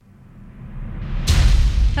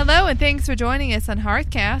Hello, and thanks for joining us on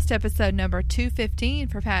Hearthcast, episode number 215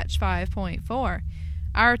 for patch 5.4.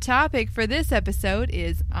 Our topic for this episode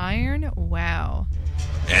is Iron WoW.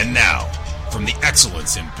 And now, from the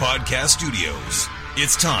Excellence in Podcast Studios,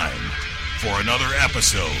 it's time for another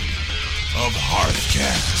episode of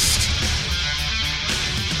Hearthcast.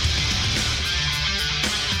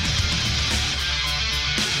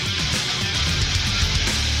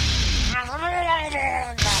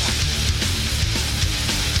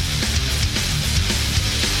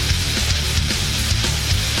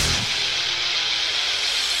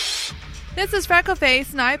 This is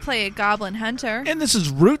Freckleface, and I play a Goblin Hunter. And this is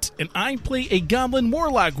Root, and I play a Goblin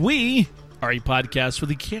Warlock. We are a podcast for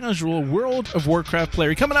the casual World of Warcraft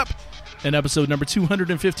player. Coming up in episode number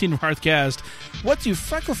 215 of Hearthcast, what do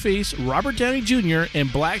Freckleface, Robert Downey Jr.,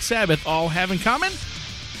 and Black Sabbath all have in common?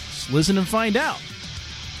 Just listen and find out.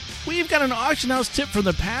 We've got an auction house tip from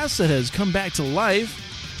the past that has come back to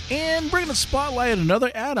life, and we're going to spotlight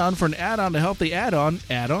another add-on for an add-on to help the add-on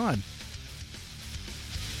add on.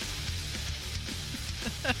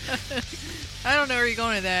 I don't know where you're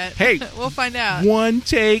going with that. Hey, we'll find out. One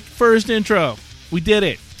take, first intro. We did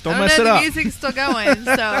it. Don't mess it up. The music's still going,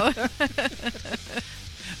 so.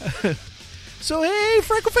 So, hey,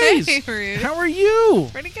 Freckleface. Hey, Rude. How are you?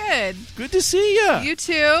 Pretty good. Good to see you. You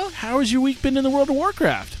too. How has your week been in the World of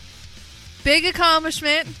Warcraft? Big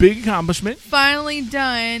accomplishment. Big accomplishment. Finally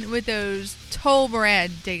done with those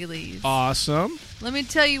Tolbarad dailies. Awesome. Let me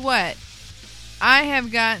tell you what. I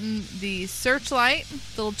have gotten the Searchlight,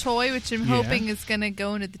 the little toy, which I'm hoping is going to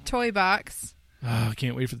go into the toy box. Oh, I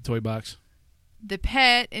can't wait for the toy box. The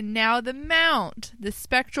pet, and now the mount, the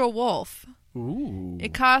Spectral Wolf. Ooh.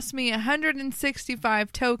 It cost me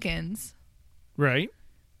 165 tokens. Right.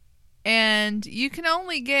 And you can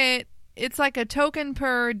only get, it's like a token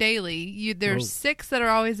per daily. There's 6 that are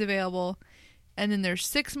always available, and then there's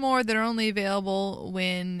 6 more that are only available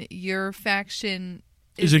when your faction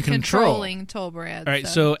is in controlling Tolbarad. All right,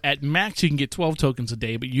 so at max you can get 12 tokens a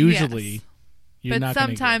day, but usually you're not going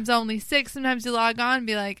to get. But sometimes only 6. Sometimes you log on and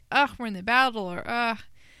be like, we're in the battle, or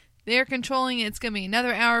they're controlling it. It's going to be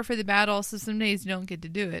another hour for the battle, so some days you don't get to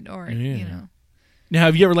do it, or, you know. Now,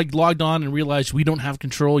 have you ever logged on and realized we don't have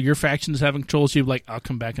control, your faction is having control, so you're like, I'll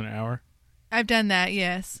come back in an hour? I've done that,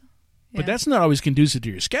 yes. But that's not always conducive to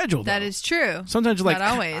your schedule, though. That is true. Sometimes you're like,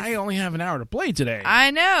 not always. I only have an hour to play today.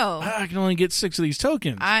 I know. I can only get 6 of these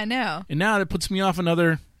tokens. I know. And now that puts me off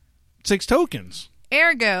another 6 tokens.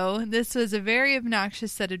 Ergo, this was a very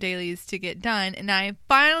obnoxious set of dailies to get done, and I am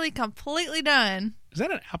finally completely done. Is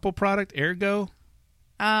that an Apple product, Ergo?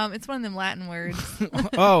 It's one of them Latin words.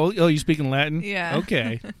 oh, you speak in Latin? Yeah.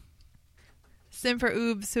 Okay. Semper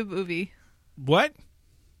ub sub ubi. What?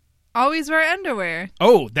 Always wear underwear.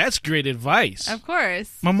 Oh, that's great advice. Of course.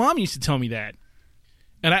 My mom used to tell me that.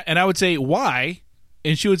 And I would say, why?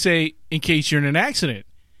 And she would say, in case you're in an accident.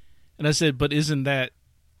 And I said, but isn't that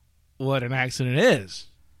what an accident is?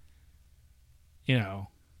 You know,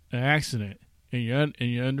 an accident in your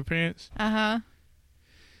underpants? Uh-huh.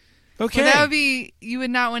 Okay. Well, that would be, you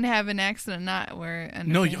would not want to have an accident not wear underpants.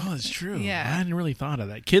 No, that's true. Yeah. I hadn't really thought of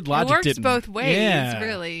that. Kid Logic didn't. It works didn't. both ways, yeah.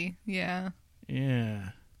 really. Yeah.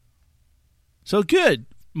 Yeah. So good.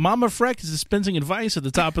 Mama Freck is dispensing advice at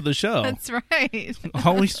the top of the show. That's right.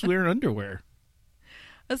 Always wear underwear.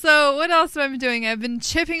 So what else have I been doing? I've been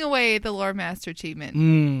chipping away at the Lore Master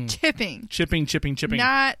achievement. Chipping.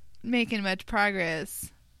 Not making much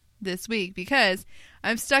progress this week because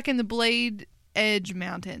I'm stuck in the Blade Edge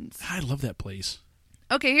Mountains. I love that place.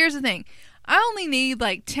 Okay, here's the thing. I only need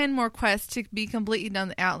 10 more quests to be completely done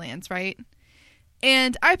the Outlands, right?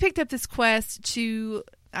 And I picked up this quest to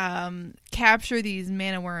capture these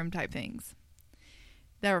mana worm type things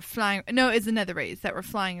that were flying. No, it's another race that were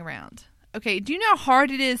flying around. Okay, do you know how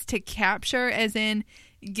hard it is to capture, as in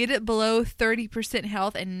get it below 30%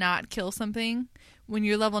 health and not kill something when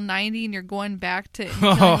you're level 90 and you're going back to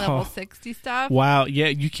killing level 60 stuff? Wow, yeah,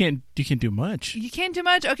 you can't do much. You can't do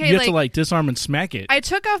much? Okay, you have to disarm and smack it. I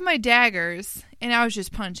took off my daggers and I was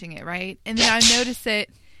just punching it, right? And then I noticed that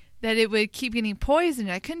it would keep getting poisoned.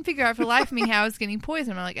 I couldn't figure out for the life of me how I was getting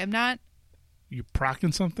poisoned. I'm like, I'm not. You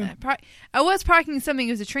procking something? I was procking something.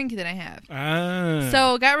 It was a trinket that I have.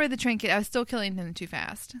 So got rid of the trinket. I was still killing them too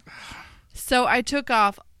fast. So I took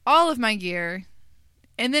off all of my gear.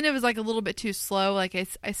 And then it was a little bit too slow. I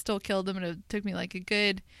still killed them. And it took me a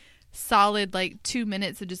good solid 2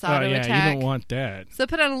 minutes of just auto attack. You don't want that. So I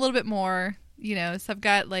put on a little bit more, so I've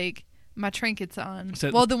got my trinkets on.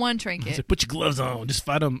 The one trinket. Put your gloves on. Just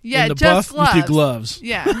fight them in the just buff gloves. with your gloves.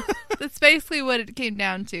 Yeah. That's basically what it came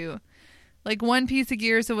down to. One piece of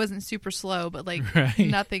gear so it wasn't super slow, but right.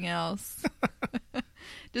 Nothing else.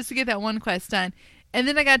 just to get that one quest done. And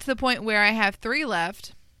then I got to the point where I have 3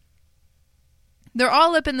 left. They're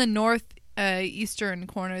all up in the north eastern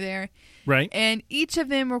corner there. Right. And each of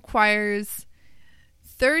them requires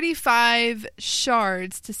 35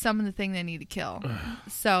 shards to summon the thing they need to kill.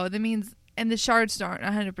 So that means, and the shards aren't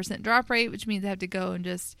 100% drop rate, which means I have to go and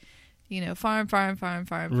just, farm.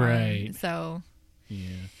 Right. So, yeah.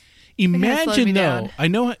 Imagine Imagine though. I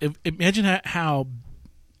know. Imagine how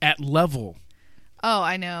at level. Oh,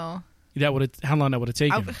 I know. How long that would have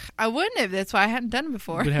taken. I wouldn't have. That's why I hadn't done it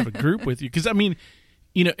before. You would have a group with you, because I mean,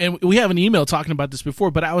 and we have an email talking about this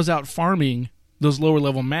before. But I was out farming those lower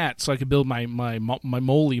level mats so I could build my Molly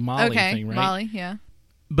thing, right? Molly, yeah.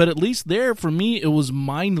 But at least there, for me, it was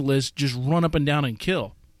mindless. Just run up and down and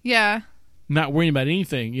kill. Yeah. Not worrying about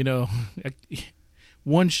anything.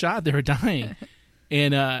 One shot, they were dying,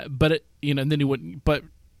 and and then he wouldn't. But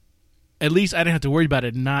at least I didn't have to worry about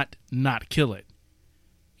it. Not kill it.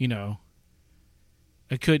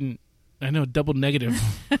 I couldn't. I know, double negative.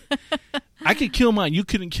 I could kill mine. You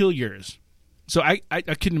couldn't kill yours. So I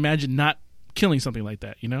couldn't imagine not killing something like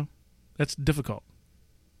that. That's difficult.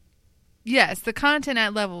 Yes, the content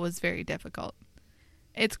at level was very difficult.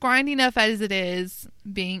 It's grindy enough as it is,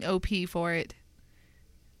 being OP for it.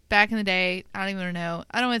 Back in the day, I don't even know.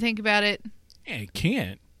 I don't want to think about it. Yeah, you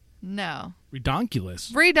can't. No.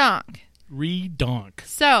 Redonkulous. Redonk. Redonk.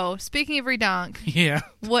 So, speaking of redonk. Yeah.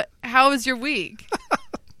 How was your week?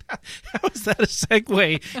 How is that a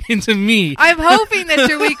segue into me? I'm hoping that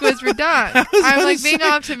your week was redonk. I'm like being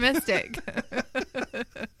optimistic.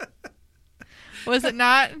 Was it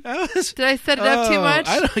not? Did I set it up too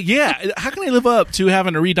much? Yeah. How can I live up to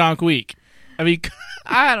having a redonk week? I mean,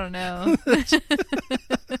 I don't know.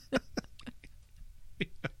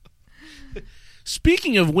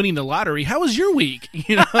 Speaking of winning the lottery, how was your week?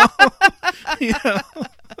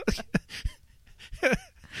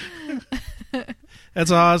 That's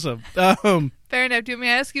awesome. Fair enough. Do you want me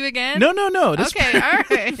to ask you again? No. Okay, all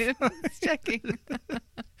right. Just checking.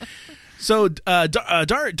 So,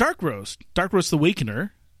 Dark Roast the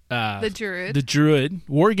Awakener. The Druid.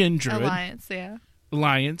 Worgen Druid. Alliance, yeah.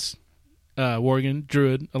 Alliance. Worgen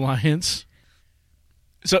Druid Alliance.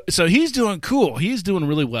 So he's doing cool. He's doing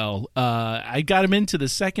really well. I got him into the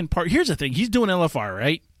second part. Here's the thing. He's doing LFR,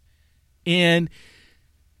 right? And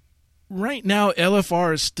right now,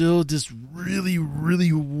 LFR is still this really,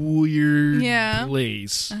 really weird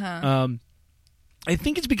place. Uh-huh. I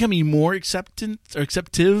think it's becoming more acceptive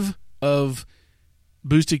of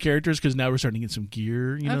boosted characters, because now we're starting to get some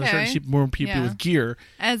gear. Starting to see more people with gear.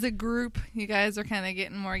 As a group, you guys are kind of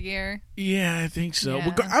getting more gear. Yeah, I think so. Yeah.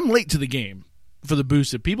 Well, I'm late to the game for the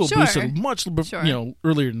boosted. People boosted much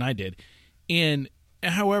earlier than I did. And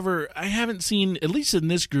however, I haven't seen, at least in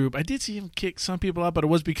this group, I did see him kick some people out, but it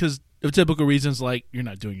was because of typical reasons like you're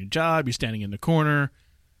not doing your job, you're standing in the corner,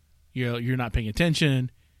 you're not paying attention.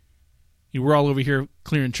 We're all over here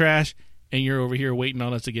clearing trash, and you're over here waiting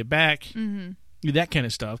on us to get back. Mm-hmm. That kind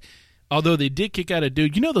of stuff. Although they did kick out a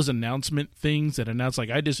dude. Those announcement things that announce, like,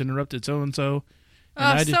 I just interrupted so-and-so.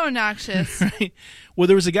 So obnoxious. Right? Well,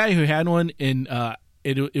 there was a guy who had one, and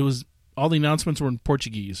it was, all the announcements were in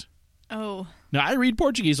Portuguese. Oh. Now, I read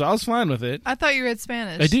Portuguese, so I was fine with it. I thought you read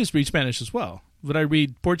Spanish. I do speak Spanish as well, but I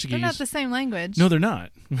read Portuguese. They're not the same language. No, they're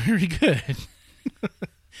not. Very good.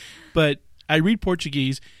 But I read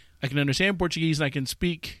Portuguese. I can understand Portuguese, and I can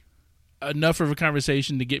speak enough of a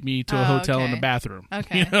conversation to get me to a hotel and a bathroom.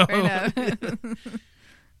 Okay, fair enough.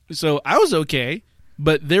 So I was okay,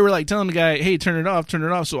 but they were like telling the guy, hey, turn it off.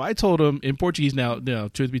 So I told him in Portuguese. Now,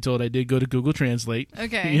 truth be told, I did go to Google Translate.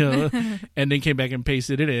 Okay. And then came back and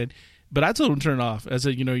pasted it in. But I told him to turn it off. I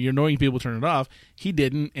said, you're annoying people, turn it off. He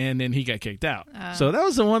didn't, and then he got kicked out. So that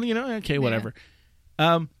was the one, okay, whatever.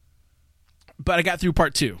 But I got through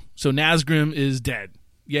part 2. So Nazgrim is dead.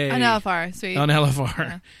 Yay. On LFR, sweet. On LFR.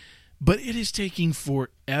 Yeah. But it is taking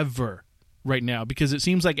forever right now, because it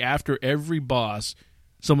seems like after every boss,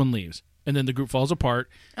 someone leaves. And then the group falls apart.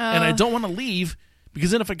 And I don't want to leave,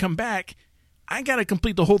 because then if I come back, I got to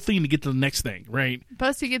complete the whole thing to get to the next thing, right?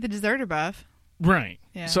 Plus you get the deserter buff. Right.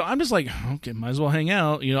 Yeah. So I'm just like, okay, might as well hang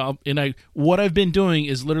out. What I've been doing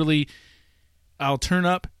is literally, I'll turn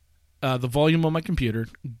up the volume on my computer,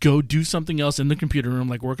 go do something else in the computer room,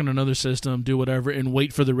 like work on another system, do whatever, and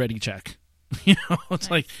wait for the ready check. It's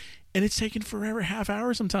like, and it's taking forever, half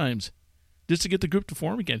hour sometimes, just to get the group to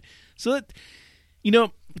form again. So that,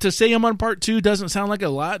 to say I'm on part 2 doesn't sound like a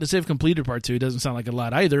lot. To say I've completed part 2 doesn't sound like a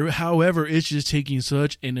lot either. However, it's just taking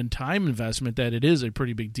such an time investment that it is a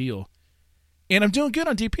pretty big deal. And I'm doing good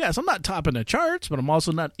on DPS. I'm not topping the charts, but I'm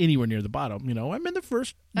also not anywhere near the bottom. I'm in the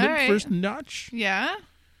first notch. Yeah?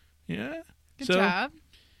 Yeah. Good So, job.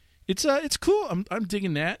 It's cool. I'm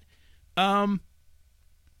digging that.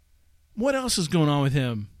 What else is going on with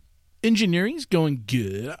him? Engineering's going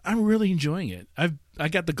good. I'm really enjoying it. I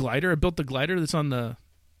got the glider. I built the glider that's on the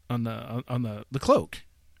cloak.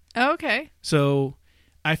 Oh, okay. So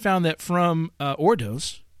I found that from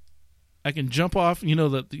Ordos, I can jump off. You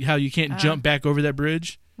know how you can't jump back over that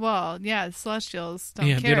bridge. Well, yeah, the Celestials don't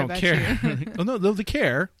Yeah, care they don't about care. you. Oh no, they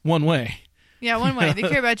care one way. Yeah, one way. They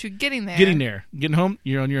care about you getting there. Getting there, getting home,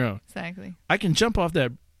 you're on your own. Exactly. I can jump off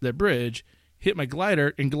that bridge, hit my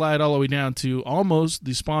glider, and glide all the way down to almost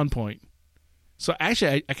the spawn point. So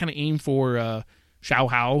actually, I kind of aim for Xiao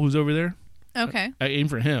Hao, who's over there. Okay. I aim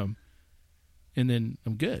for him, and then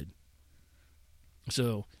I'm good.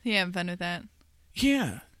 So You having fun with that?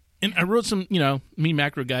 yeah. And I wrote some, me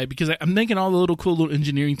macro guy, because I'm thinking all the little cool little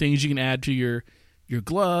engineering things you can add to your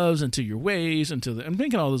gloves and to your waist and I'm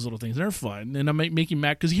thinking all those little things. They're fun. And I'm making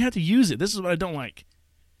macro because you have to use it. This is what I don't like.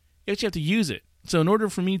 You actually have to use it. So in order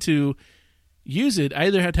for me to use it, I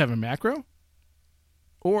either have to have a macro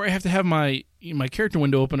or I have to have my character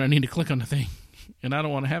window open. I need to click on the thing. And I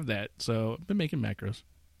don't want to have that. So I've been making macros.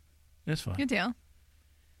 That's fun. Good deal.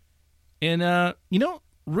 And,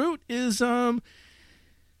 Root is...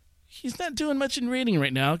 he's not doing much in raiding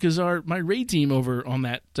right now because my raid team over on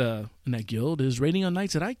that in that guild is raiding on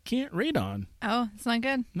nights that I can't raid on. Oh, it's not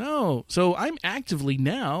good. No, so I'm actively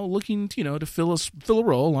now looking, to fill a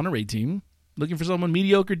role on a raid team, looking for someone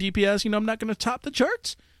mediocre DPS. I'm not going to top the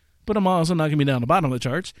charts, but I'm also not going to be down the bottom of the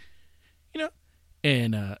charts.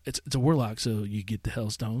 And it's a warlock, so you get the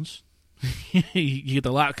hellstones, you get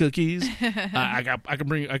the lot cookies. I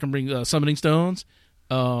can bring summoning stones.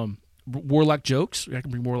 Warlock jokes. I can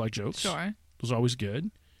bring warlock jokes. Sure. Those are always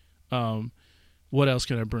good. What else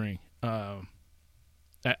can I bring?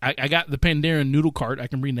 I got the Pandaren noodle cart. I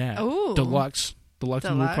can bring that. Ooh. Deluxe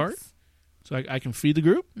noodle cart. So I can feed the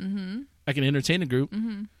group. Mm-hmm. I can entertain the group.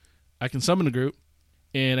 Mm-hmm. I can summon the group,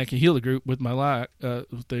 and I can heal the group with my lot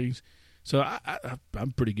things. So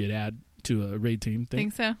I'm pretty good at to a raid team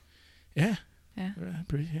thing. Think so? Yeah. Yeah.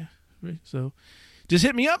 Pretty. So just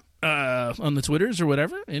hit me up on the Twitters or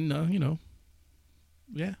whatever, and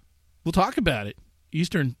yeah, we'll talk about it.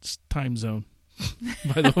 Eastern time zone,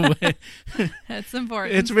 by the way. That's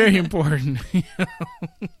important. It's very important.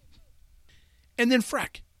 And then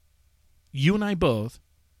Freck, you and I both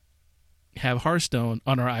have Hearthstone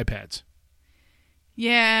on our iPads.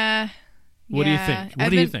 Yeah. What do you think? What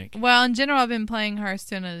do you think? Well, in general, I've been playing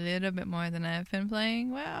Hearthstone a little bit more than I've been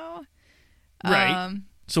playing WoW. Right.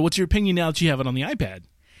 So what's your opinion now that you have it on the iPad?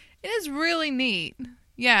 It is really neat.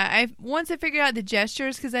 Yeah, once I figured out the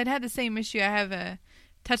gestures, because I'd had the same issue. I have a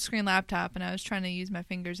touchscreen laptop, and I was trying to use my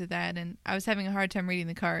fingers at that, and I was having a hard time reading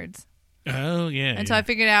the cards. Oh, yeah. And so I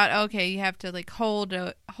figured out, okay, you have to hold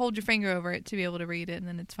your finger over it to be able to read it, and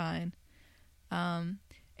then it's fine.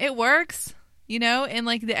 It works, and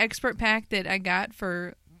the expert pack that I got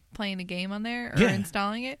for playing a game on there or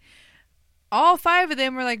installing it. All 5 of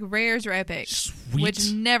them were rares or epics, Sweet.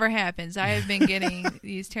 which never happens. I have been getting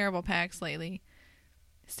these terrible packs lately,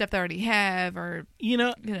 stuff that I already have, or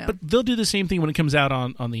But they'll do the same thing when it comes out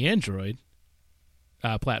on the Android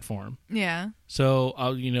platform. Yeah. So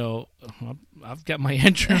I've got my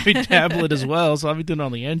Android tablet as well, so I'll be doing it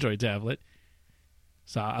on the Android tablet.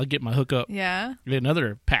 So I'll get my hookup. Yeah. Get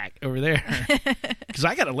another pack over there because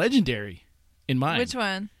I got a legendary in mind. Which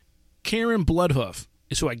one? Karen Bloodhoof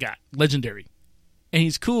is who I got, legendary, and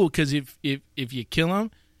he's cool because if you kill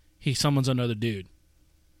him, he summons another dude.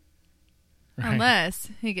 Right? Unless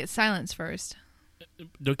he gets silenced first.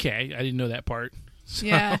 Okay, I didn't know that part. So,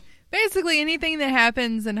 Yeah. Basically, anything that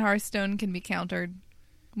happens in Hearthstone can be countered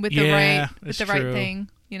with the right true. thing.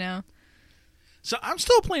 So I'm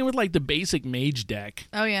still playing with the basic mage deck.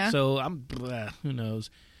 Oh yeah. So who knows?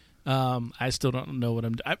 I still don't know what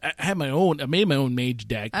I'm. I have my own. I made my own mage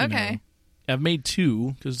deck. Okay. I've made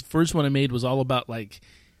 2 because the first one I made was all about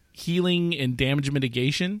healing and damage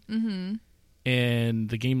mitigation. Mm-hmm. And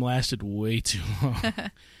the game lasted way too long,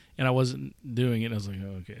 and I wasn't doing it. I was like,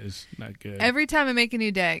 oh, okay, it's not good. Every time I make a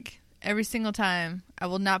new deck, every single time, I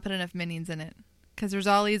will not put enough minions in it. Because there's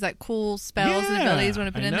all these cool spells and abilities I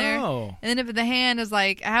want to put in there. And then if the hand is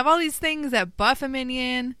I have all these things that buff a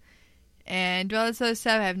minion and do all this other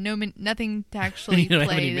stuff, I have nothing to actually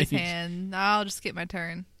play this hand. I'll just skip my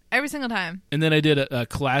turn. Every single time. And then I did a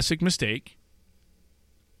classic mistake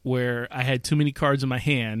where I had too many cards in my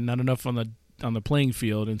hand, not enough on the playing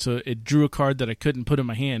field, and so it drew a card that I couldn't put in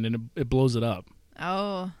my hand, and it blows it up.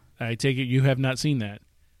 Oh. I take it you have not seen that.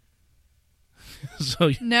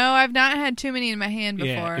 So no, I've not had too many in my hand before.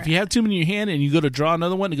 Yeah, if you have too many in your hand and you go to draw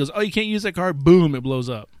another one, it goes, oh, you can't use that card. Boom, it blows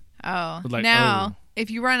up. Oh, Like, now if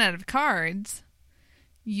you run out of cards,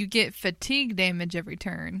 you get fatigue damage every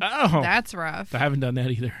turn. Oh, That's rough. I haven't done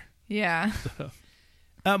that either. Yeah.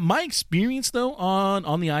 My experience though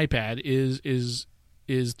on the iPad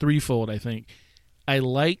is threefold. I think I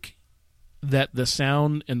like that the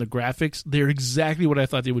sound and the graphics, they're exactly what I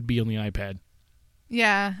thought they would be on the iPad.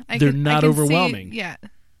 Yeah. They're not overwhelming. Yeah.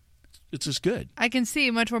 It's just good. I can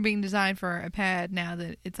see much more being designed for a pad now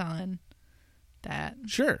that it's on that.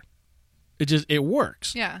 Sure. It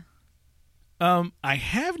works. Yeah. I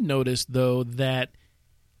have noticed though that,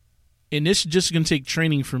 and this is just going to take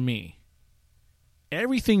training for me,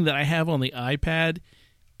 everything that I have on the iPad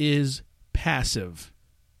is passive.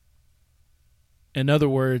 In other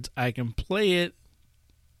words, I can play it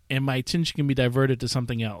and my attention can be diverted to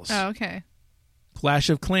something else. Oh, okay. Clash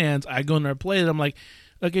of Clans, I go in there and play it. I'm like,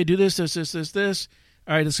 okay, do this. All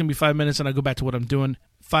right, it's going to be 5 minutes, and I go back to what I'm doing.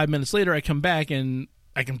 5 minutes later, I come back and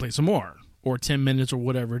I can play some more, or 10 minutes, or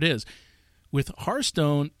whatever it is. With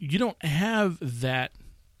Hearthstone, you don't have that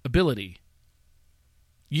ability.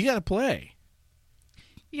 You got to play.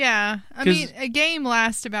 Yeah. I mean, a game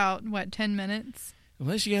lasts about, 10 minutes?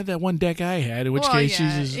 Unless you have that one deck I had, in which well, case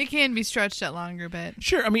yeah, uses... it can be stretched out longer, but...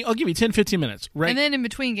 Sure, I mean, I'll give you 10, 15 minutes, right? And then in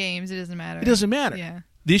between games, it doesn't matter. It doesn't matter. Yeah.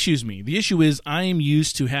 The issue is me. The issue is I am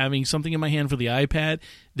used to having something in my hand for the iPad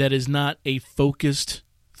that is not a focused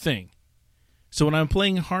thing. So when I'm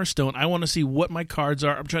playing Hearthstone, I want to see what my cards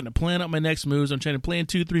are. I'm trying to plan out my next moves. I'm trying to plan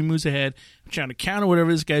 2-3 moves ahead. I'm trying to counter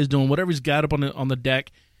whatever this guy's doing, whatever he's got up on the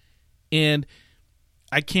deck. And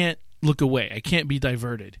I can't look away. I can't be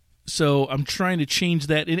diverted. So I'm trying to change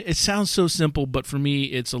that. It sounds so simple, but for me,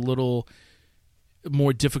 it's a little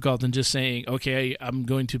more difficult than just saying, okay, I'm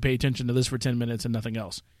going to pay attention to this for 10 minutes and nothing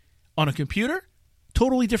else. On a computer,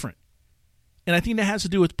 totally different. And I think that has to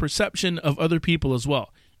do with perception of other people as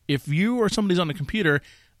well. If you or somebody's on a computer,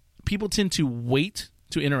 people tend to wait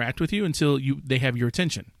to interact with you until they have your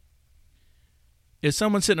attention. If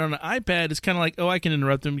someone's sitting on an iPad, it's kind of like, oh, I can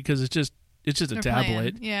interrupt them because it's just a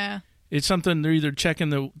tablet. Yeah. It's something they're either checking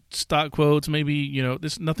the stock quotes, maybe,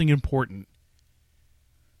 there's nothing important.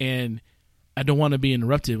 And I don't want to be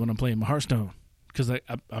interrupted when I'm playing my Hearthstone because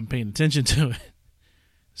I'm paying attention to it.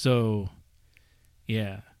 So,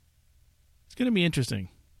 yeah. It's going to be interesting.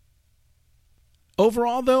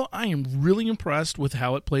 Overall, though, I am really impressed with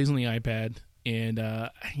how it plays on the iPad. And,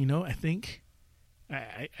 I think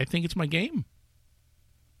it's my game.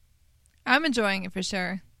 I'm enjoying it for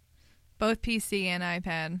sure. Both PC and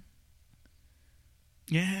iPad.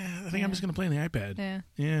 Yeah, I think I'm just going to play on the iPad.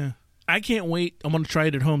 Yeah. I can't wait. I'm going to try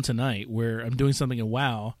it at home tonight where I'm doing something in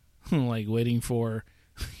WoW, like waiting for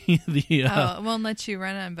the... it won't let you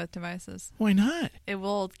run it on both devices. Why not? It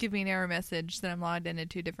will give me an error message that I'm logged into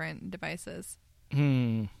 2 different devices.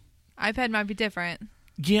 iPad might be different.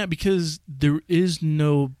 Yeah, because there is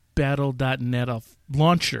no Battle.net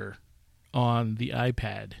launcher on the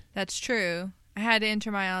iPad. That's true. I had to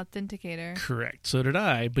enter my authenticator. Correct. So did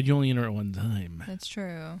I, but you only enter it one time. That's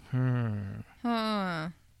true. Huh.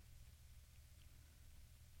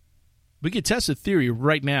 We could test a theory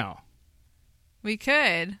right now. We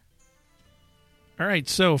could. All right,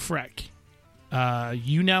 so Freck,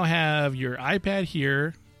 you now have your iPad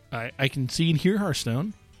here. I can see and hear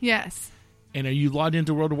Hearthstone. Yes. And are you logged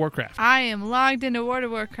into World of Warcraft? I am logged into World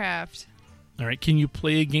of Warcraft. All right, can you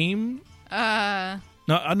play a game?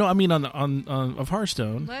 No, I mean on of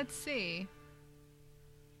Hearthstone. Let's see.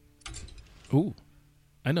 Ooh,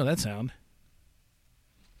 I know that sound.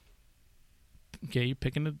 Okay, you're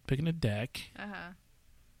picking a deck.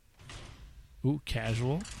 Ooh,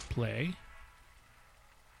 casual play.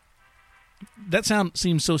 That sound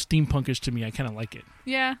seems so steampunkish to me. I kind of like it.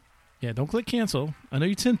 Yeah. Yeah, don't click cancel. I know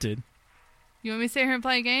you're tempted. You want me to sit here and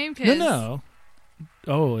play a game? No.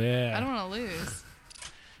 Oh, yeah. I don't want to lose.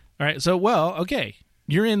 All right, so, okay.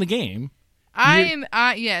 You're in the game.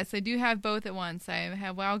 Yes, I do have both at once. I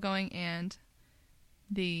have WoW going and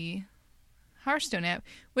the Hearthstone app,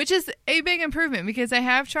 which is a big improvement because I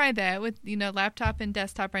have tried that with, laptop and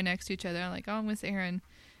desktop right next to each other. I'm like, I'm going to sit here and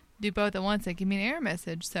do both at once. They give me an error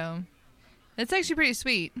message, so that's actually pretty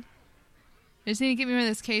sweet. I just need to get me one of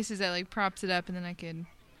those cases that, props it up, and then I could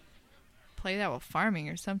play that while farming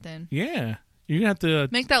or something. Yeah. You're going to have to...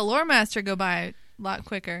 Make that Lore Master go by a lot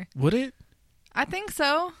quicker. Would it? I think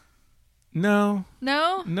so. No.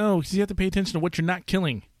 No? No, because you have to pay attention to what you're not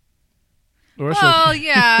killing.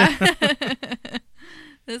 Yeah.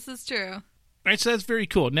 This is true. All right, so that's very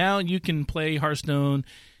cool. Now you can play Hearthstone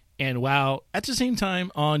and WoW at the same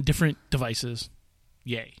time on different devices.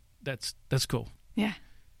 Yay. That's cool. Yeah.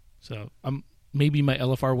 So maybe my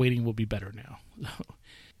LFR waiting will be better now.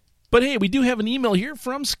 But hey, we do have an email here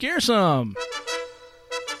from Scaresome.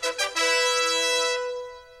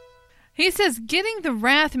 He says, getting the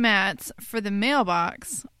Wrath Mats for the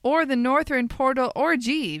mailbox, or the Northern Portal, or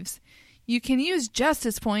Jeeves, you can use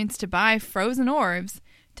Justice Points to buy frozen orbs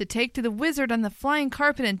to take to the wizard on the flying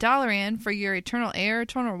carpet in Dalaran for your eternal air,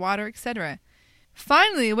 eternal water, etc.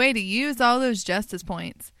 Finally, a way to use all those Justice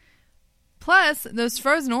Points. Plus, those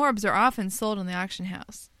frozen orbs are often sold in the auction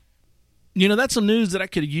house. You know, that's some news that I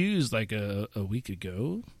could have used like a week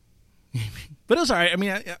ago. But it was all right. I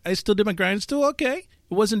mean, I still did my grind. It's still okay.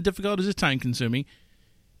 It wasn't difficult. It was just time-consuming.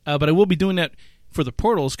 But I will be doing that for the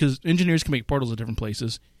portals because engineers can make portals at different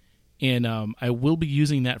places. And I will be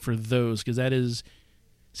using that for those because that is...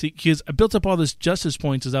 See, because I built up all this Justice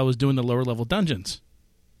Points as I was doing the lower-level dungeons.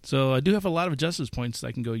 So I do have a lot of Justice Points that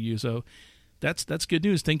I can go use. So that's good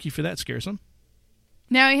news. Thank you for that, Scaresome.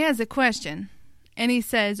 Now he has a question. And he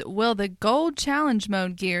says, will the gold challenge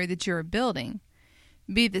mode gear that you're building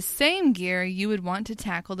be the same gear you would want to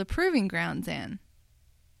tackle the proving grounds in?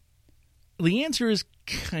 The answer is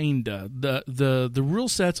kinda. The rule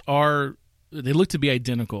sets they look to be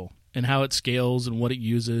identical in how it scales and what it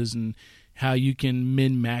uses and how you can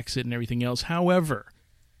min-max it and everything else. However,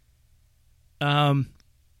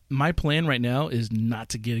 my plan right now is not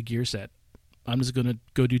to get a gear set. I'm just going to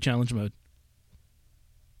go do challenge mode.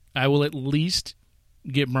 I will at least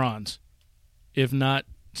get bronze. If not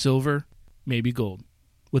silver, maybe gold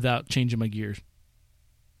without changing my gears.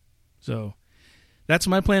 So that's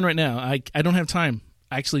my plan right now. I don't have time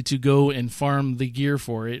actually to go and farm the gear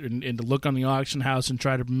for it and to look on the auction house and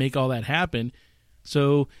try to make all that happen.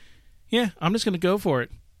 So, yeah, I'm just going to go for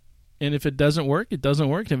it. And if it doesn't work, it doesn't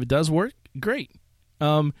work. And if it does work, great.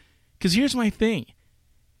 Because here's my thing.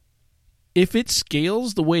 If it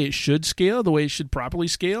scales the way it should scale, the way it should properly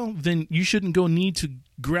scale, then you shouldn't go need to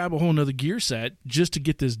grab a whole nother gear set just to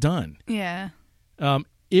get this done. Yeah.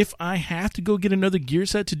 If I have to go get another gear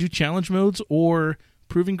set to do challenge modes or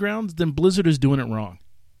proving grounds, then Blizzard is doing it wrong.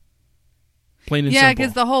 Plain and simple. Yeah,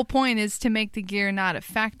 because the whole point is to make the gear not a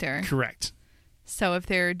factor. Correct. So if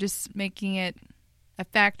they're just making it a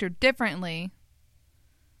factor differently...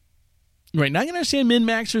 Right. Now I can understand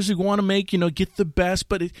min-maxers who want to make, get the best,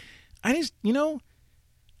 but I'm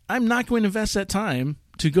not going to invest that time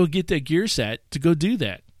to go get that gear set to go do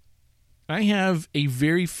that. I have a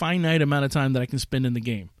very finite amount of time that I can spend in the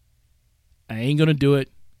game. I ain't going to do it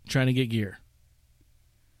trying to get gear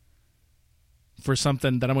for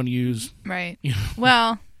something that I'm going to use. Right.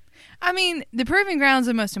 Well, I mean, the proving grounds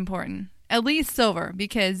are most important. At least silver,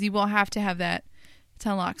 because you will have to have that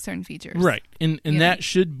to unlock certain features. Right. And that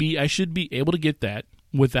should be, I should be able to get that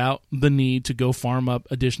without the need to go farm up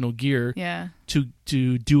additional gear to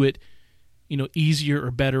do it, easier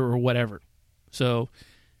or better or whatever. So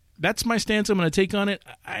that's my stance I'm going to take on it.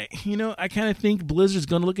 I kind of think Blizzard's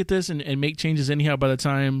going to look at this and make changes anyhow by the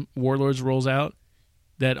time Warlords rolls out,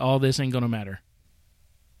 that all this ain't going to matter.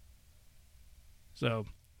 So,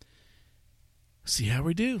 see how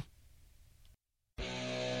we do.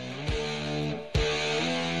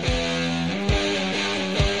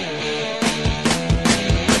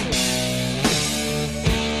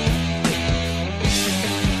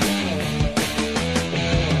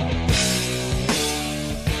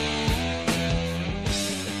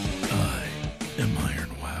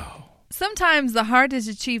 Sometimes the hardest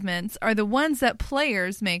achievements are the ones that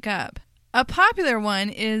players make up. A popular one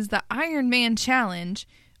is the Iron Man Challenge,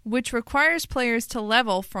 which requires players to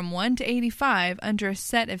level from 1 to 85 under a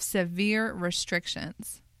set of severe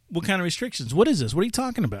restrictions. What kind of restrictions? What is this? What are you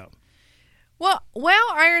talking about? Well,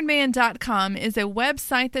 WowIronMan.com is a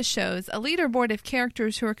website that shows a leaderboard of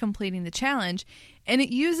characters who are completing the challenge, and it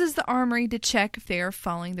uses the armory to check if they are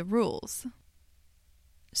following the rules.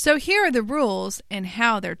 So here are the rules and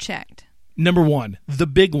how they're checked. Number 1, the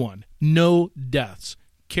big one, no deaths.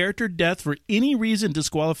 Character death for any reason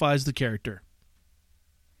disqualifies the character.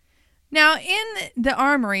 Now, in the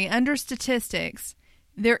armory, under statistics,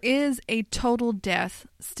 there is a total death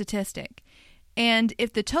statistic. And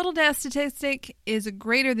if the total death statistic is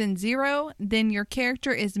greater than 0, then your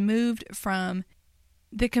character is moved from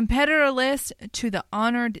the competitor list to the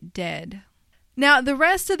honored dead. Now, the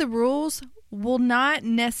rest of the rules will not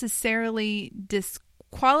necessarily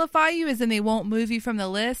disqualify you, as in they won't move you from the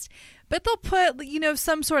list, but they'll put,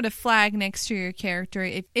 some sort of flag next to your character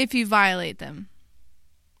if you violate them.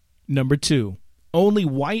 Number 2, only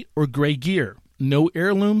white or gray gear, no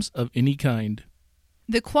heirlooms of any kind.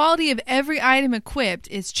 The quality of every item equipped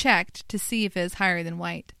is checked to see if it is higher than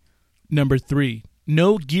white. Number 3,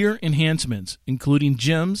 no gear enhancements, including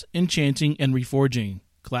gems, enchanting, and reforging.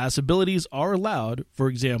 Class abilities are allowed, for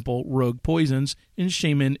example, Rogue Poisons and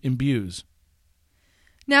Shaman Imbues.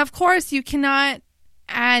 Now, of course, you cannot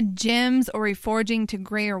add gems or reforging to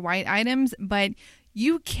gray or white items, but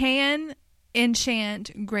you can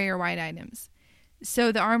enchant gray or white items.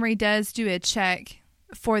 So the armory does do a check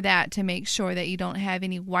for that to make sure that you don't have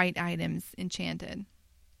any white items enchanted.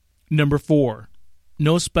 Number 4,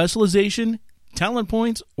 no specialization, talent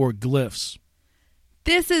points, or glyphs.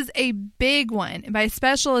 This is a big one. By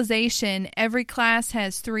specialization, every class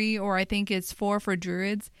has 3, or I think it's 4 for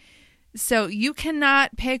druids. So you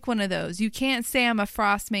cannot pick one of those. You can't say I'm a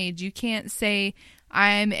frost mage. You can't say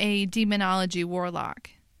I'm a demonology warlock.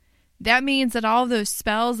 That means that all of those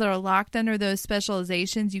spells that are locked under those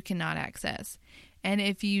specializations you cannot access. And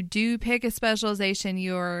if you do pick a specialization,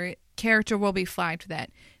 your character will be flagged for that.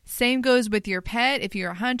 Same goes with your pet. If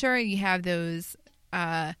you're a hunter, you have those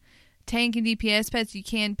tank and DPS pets, you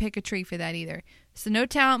can't pick a tree for that either. So no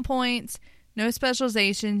talent points, no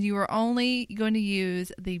specializations. You are only going to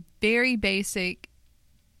use the very basic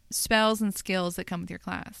spells and skills that come with your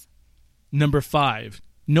class. Number 5,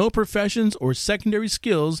 no professions or secondary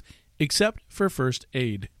skills except for first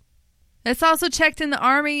aid. That's also checked in the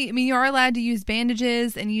army. I mean, you are allowed to use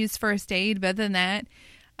bandages and use first aid, but other than that,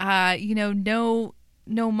 no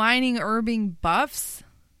mining herbing buffs.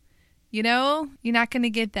 You're not going to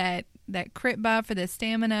get that crit buff or the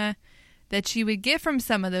stamina that you would get from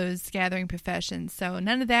some of those gathering professions. So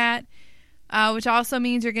none of that, which also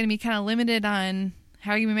means you're going to be kind of limited on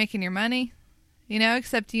how you're making your money,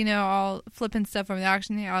 except, all flipping stuff from the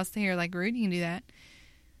auction house here like Groot, you can do that.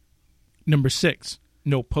 Number 6,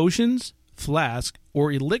 no potions, flask,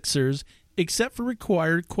 or elixirs except for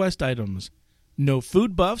required quest items. No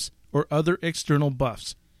food buffs or other external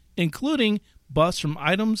buffs, including buffs from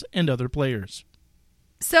items and other players.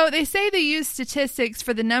 So they say they use statistics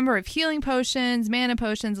for the number of healing potions, mana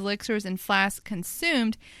potions, elixirs, and flasks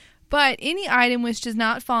consumed, but any item which does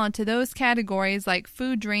not fall into those categories, like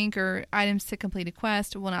food, drink, or items to complete a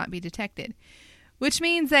quest, will not be detected. Which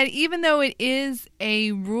means that even though it is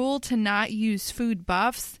a rule to not use food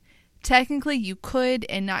buffs, technically you could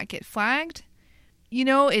and not get flagged.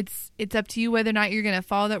 It's up to you whether or not you're going to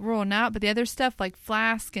follow that rule or not, but the other stuff like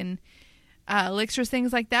flask and elixirs,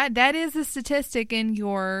 things like that, that is a statistic in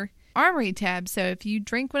your armory tab. So if you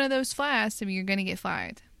drink one of those flasks, you're going to get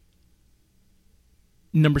flagged.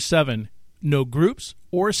 Number 7, no groups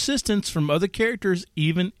or assistance from other characters,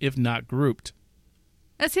 even if not grouped.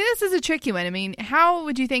 Now, see, this is a tricky one. I mean, how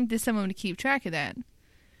would you think that someone would keep track of that?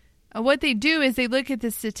 What they do is they look at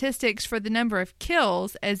the statistics for the number of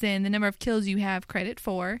kills, as in the number of kills you have credit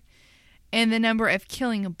for, and the number of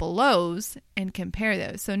killing blows, and compare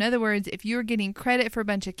those. So in other words, if you're getting credit for a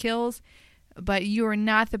bunch of kills, but you're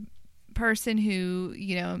not the person who,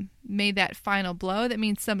 made that final blow, that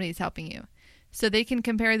means somebody's helping you. So they can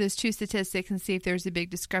compare those two statistics and see if there's a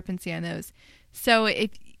big discrepancy on those. So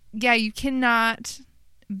you cannot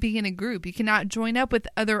be in a group. You cannot join up with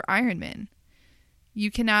other Ironmen. You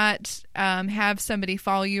cannot have somebody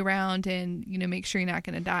follow you around and, make sure you're not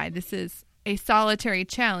going to die. This is a solitary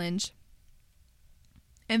challenge.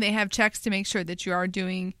 And they have checks to make sure that you are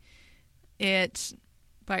doing it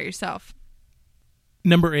by yourself.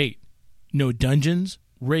 Number 8, no dungeons,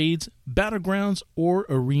 raids, battlegrounds, or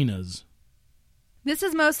arenas. This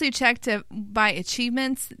is mostly checked by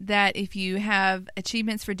achievements, that if you have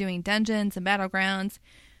achievements for doing dungeons and battlegrounds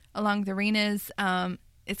along the arenas,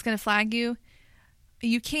 it's going to flag you.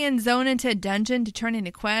 You can zone into a dungeon to turn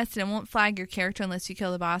into quests, and it won't flag your character unless you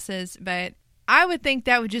kill the bosses. But I would think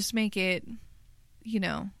that would just make it,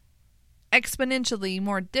 exponentially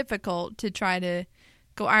more difficult to try to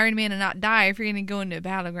go Iron Man and not die if you're going to go into a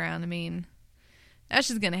battleground. I mean, that's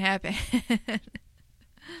just going to happen.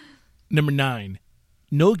 Number 9,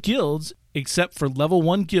 no guilds except for level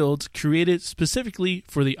 1 guilds created specifically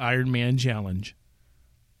for the Iron Man challenge.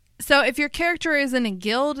 So if your character is in a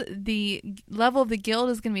guild, the level of the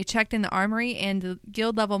guild is going to be checked in the armory, and the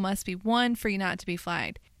guild level must be 1 for you not to be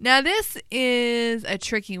flagged. Now, this is a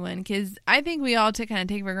tricky one, because I think we all kind of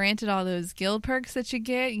take for granted all those guild perks that you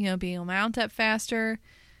get, being able to mount up faster,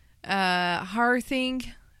 hearthing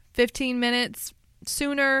 15 minutes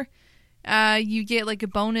sooner, you get like a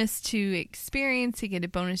bonus to experience, you get a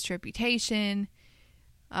bonus to reputation,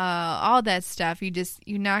 all that stuff.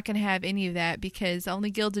 You're not going to have any of that, because the only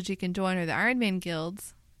guilds that you can join are the Iron Man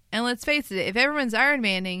guilds. And let's face it, if everyone's Iron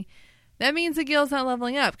Manning, that means the guild's not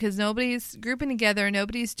leveling up, because nobody's grouping together,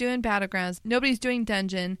 nobody's doing battlegrounds, nobody's doing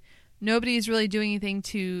dungeon, nobody's really doing anything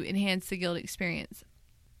to enhance the guild experience.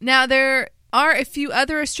 Now, there are a few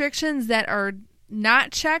other restrictions that are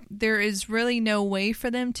not checked. There is really no way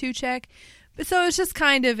for them to check, But so it's just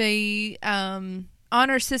kind of a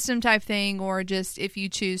honor system type thing, or just if you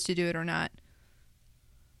choose to do it or not.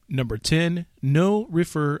 Number 10, no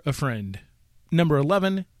refer a friend. Number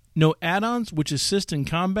 11, no add-ons which assist in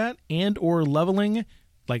combat and or leveling,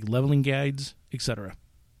 like leveling guides, etc.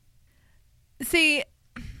 See,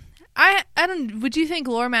 I don't. Would you think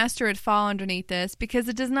Lore Master would fall underneath this? Because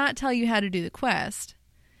it does not tell you how to do the quest.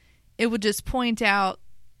 It would just point out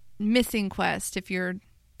missing quests if you're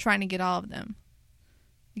trying to get all of them.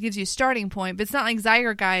 It gives you a starting point, but it's not like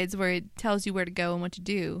Zyger Guides where it tells you where to go and what to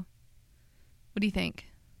do. What do you think?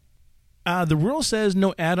 The rule says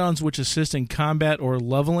no add-ons which assist in combat or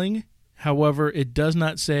leveling. However, it does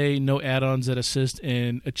not say no add-ons that assist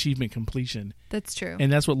in achievement completion. That's true.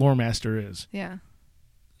 And that's what Lore Master is. Yeah.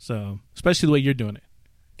 So, especially the way you're doing it.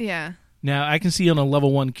 Yeah. Now, I can see on a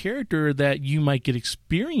level 1 character that you might get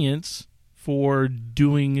experience for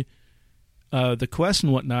doing the quest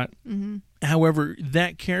and whatnot. Mm-hmm. However,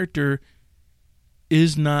 that character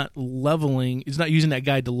is not leveling, is not using that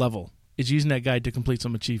guide to level. It's using that guide to complete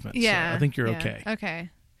some achievements. Yeah. So I think you're okay. Okay.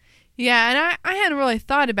 Yeah, and I hadn't really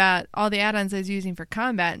thought about all the add-ons I was using for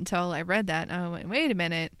combat until I read that. And I went, wait a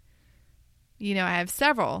minute. You know, I have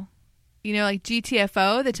several. You know, like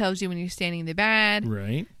GTFO that tells you when you're standing the bad.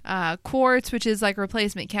 Right. Quartz, which is like a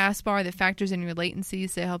replacement cast bar that factors in your latency,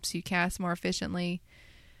 so it helps you cast more efficiently.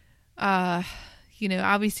 You know,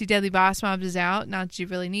 obviously Deadly Boss Mobs is out. Not that you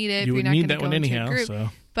really need it. You would you're not need gonna that go one into a anyhow. group. So.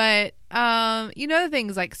 But, you know, the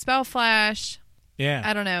things like Spell Flash. Yeah.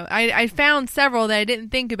 I don't know. I found several that I didn't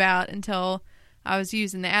think about until I was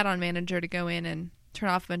using the add-on manager to go in and turn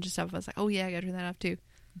off a bunch of stuff. I was like, oh, yeah, I got to turn that off, too.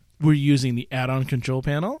 Were you using the add-on control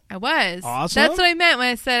panel? I was. Awesome. That's what I meant when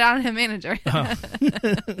I said I don't have manager. Oh.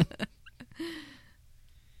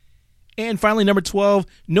 And finally, number 12,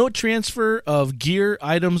 no transfer of gear,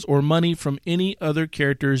 items, or money from any other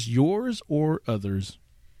characters, yours or others.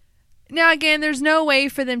 Now, again, there's no way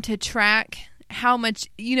for them to track how much,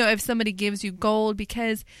 you know, if somebody gives you gold,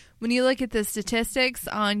 because when you look at the statistics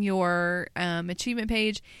on your achievement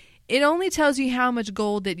page, it only tells you how much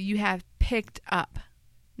gold that you have picked up.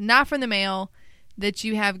 Not from the mail, that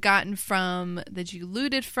you have gotten from, that you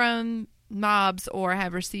looted from mobs or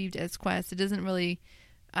have received as quests. It doesn't really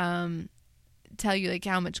tell you like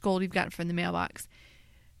how much gold you've gotten from the mailbox.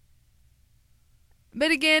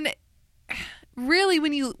 But again, really,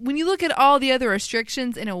 when you look at all the other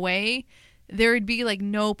restrictions in a way, there would be like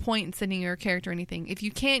no point in sending your character anything. If you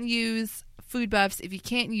can't use food buffs, if you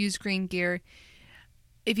can't use green gear,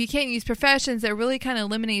 if you can't use professions, that really kind of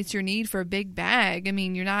eliminates your need for a big bag. I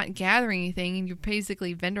mean, you're not gathering anything, and you're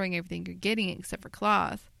basically vendoring everything you're getting except for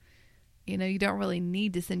cloth. You know, you don't really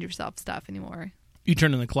need to send yourself stuff anymore. You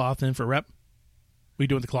turning the cloth in for rep? What are you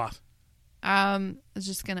doing with the cloth? I was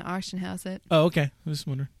just going to auction house it. Oh, okay. I was just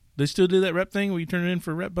wondering. They still do that rep thing where you turn it in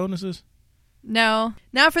for rep bonuses? No.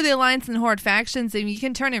 Not for the Alliance and Horde factions. I mean, you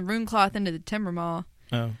can turn in Rune Cloth into the Timber Maw.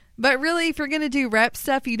 Oh. But really, if you're going to do rep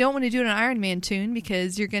stuff, you don't want to do it on Iron Man Toon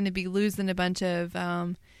because you're going to be losing a bunch of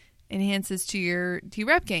enhances to your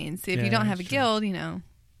rep gains. If you don't have a guild, you know.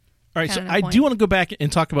 All right, so I do want to go back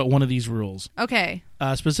and talk about one of these rules. Okay.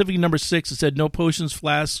 Specifically, number 6, it said no potions,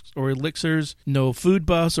 flasks, or elixirs, no food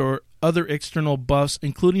buffs or other external buffs,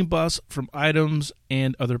 including buffs from items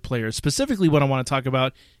and other players. Specifically, what I want to talk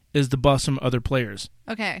about is the buffs from other players.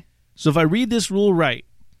 Okay. So if I read this rule right,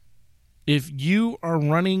 if you are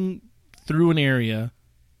running through an area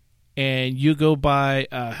and you go by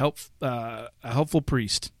a helpful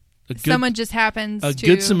priest, someone just happens a to...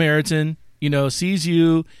 good Samaritan, you know, sees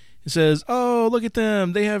you and says, "Oh, look at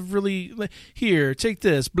them! They have really here. Take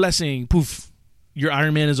this blessing." Poof, your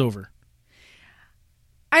Iron Man is over.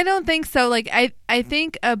 I don't think so. Like I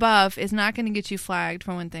think a buff is not going to get you flagged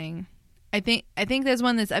for one thing. I think there's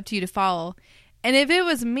one that's up to you to follow. And if it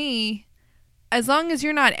was me, as long as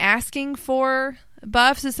you're not asking for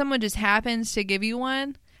buffs, if someone just happens to give you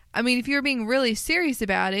one, I mean, if you're being really serious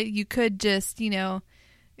about it, you could just, you know,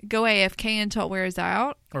 go AFK until it wears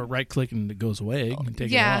out. Or right-click and it goes away and take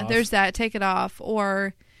it off. Yeah, there's that. Take it off.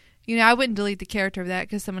 Or, you know, I wouldn't delete the character of that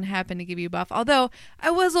because someone happened to give you a buff. Although,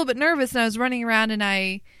 I was a little bit nervous and I was running around and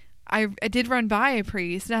I did run by a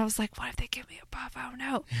priest, and I was like, what if they give me a buff? I don't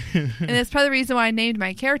know. And that's probably the reason why I named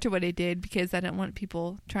my character what I did, because I didn't want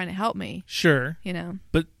people trying to help me. Sure. You know.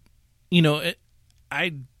 But, you know,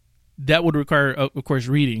 that would require, of course,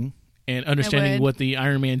 reading and understanding what the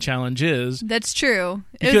Iron Man challenge is. That's true.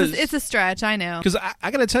 Because, it's a stretch, I know. Because I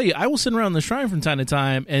got to tell you, I will sit around the shrine from time to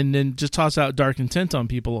time and then just toss out Dark Intent on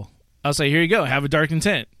people. I'll say, here you go, have a Dark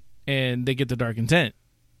Intent. And they get the Dark Intent.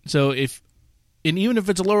 So even if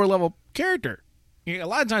it's a lower level character, A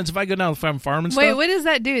lot of times if I go down the farm and Wait, stuff. what does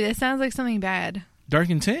that do? That sounds like something bad. Dark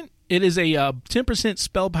Intent? It is a 10%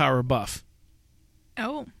 spell power buff.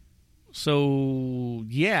 Oh. So,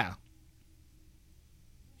 yeah.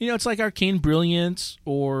 It's like Arcane Brilliance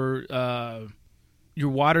or your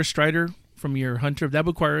Water Strider from your Hunter. That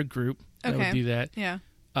would require a group. That would do that. Yeah.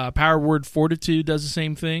 Power Word Fortitude does the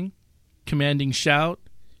same thing. Commanding Shout.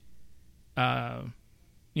 The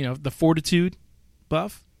Fortitude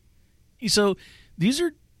buff. So, these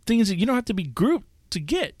are things that you don't have to be grouped to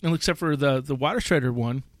get, except for the Water Strider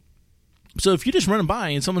one. So if you just run by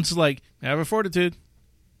and someone's like, have a Fortitude.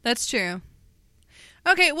 That's true.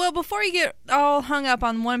 Okay, well, before you get all hung up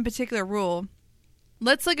on one particular rule,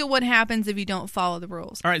 let's look at what happens if you don't follow the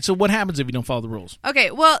rules. All right, so what happens if you don't follow the rules? Okay,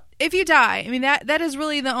 well, if you die, I mean, that is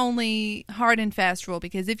really the only hard and fast rule,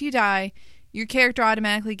 because if you die, your character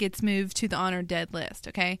automatically gets moved to the honored dead list,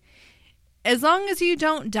 okay? As long as you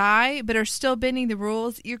don't die but are still bending the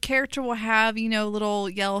rules, your character will have, a little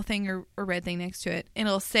yellow thing or red thing next to it. And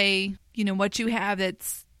it'll say, what you have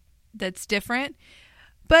that's different.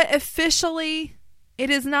 But officially, it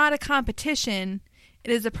is not a competition.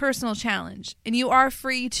 It is a personal challenge. And you are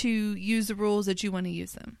free to use the rules that you want to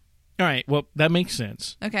use them. All right, well, that makes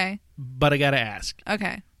sense. Okay. But I got to ask.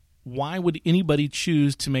 Okay. Why would anybody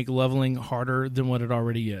choose to make leveling harder than what it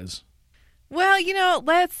already is? Well,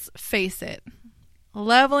 let's face it.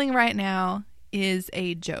 Leveling right now is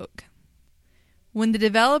a joke. When the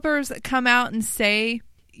developers come out and say,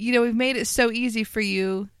 we've made it so easy for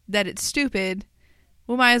you that it's stupid,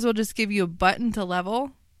 we might as well just give you a button to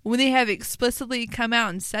level. When they have explicitly come out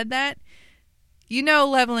and said that,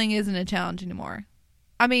 leveling isn't a challenge anymore.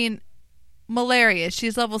 I mean, Malaria,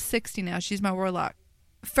 she's level 60 now. She's my warlock.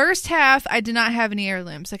 First half, I did not have any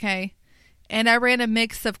heirlooms, okay? And I ran a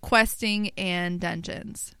mix of questing and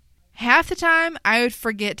dungeons. Half the time, I would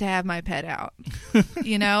forget to have my pet out.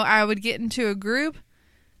 I would get into a group,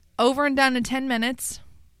 over and done in 10 minutes.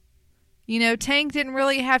 Tank didn't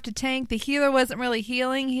really have to tank. The healer wasn't really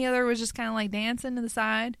healing. Healer was just kind of like dancing to the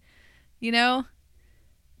side.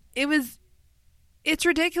 It's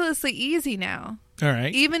ridiculously easy now. All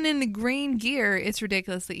right. Even in the green gear, it's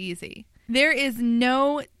ridiculously easy. There is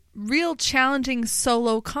no real challenging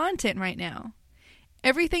solo content right now.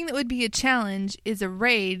 Everything that would be a challenge is a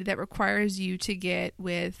raid that requires you to get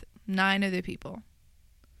with 9 other people.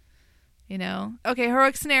 Okay,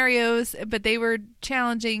 heroic scenarios, but they were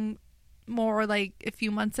challenging more like a few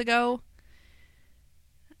months ago.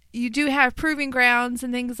 You do have proving grounds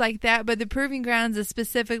and things like that, but the proving grounds is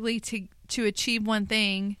specifically to achieve one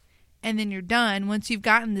thing, and then you're done. Once you've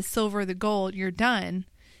gotten the silver or the gold, you're done.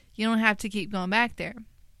 You don't have to keep going back there.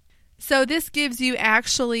 So this gives you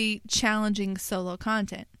actually challenging solo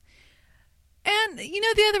content. And,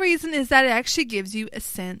 the other reason is that it actually gives you a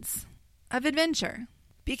sense of adventure.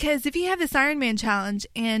 Because if you have this Iron Man challenge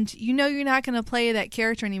and you're not going to play that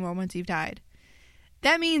character anymore once you've died,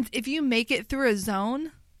 that means if you make it through a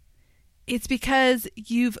zone, it's because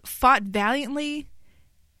you've fought valiantly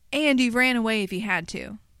and you ran away if you had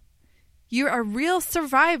to. You're a real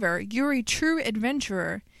survivor. You're a true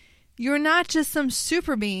adventurer. You're not just some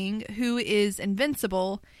super being who is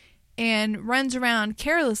invincible and runs around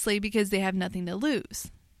carelessly because they have nothing to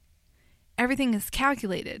lose. Everything is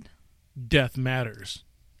calculated. Death matters.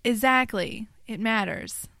 Exactly. It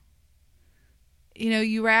matters.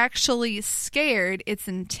 You are actually scared. It's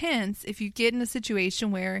intense if you get in a situation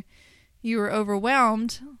where you are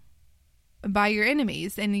overwhelmed by your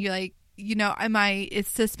enemies and you're like,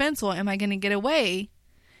 it's suspenseful. Am I going to get away?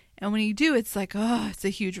 And when you do, it's like, oh, it's a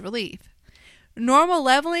huge relief. Normal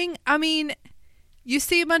leveling, you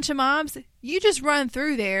see a bunch of mobs, you just run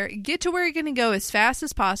through there, get to where you're going to go as fast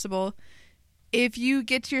as possible. If you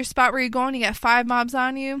get to your spot where you're going, you got 5 mobs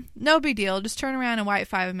on you, no big deal. Just turn around and wipe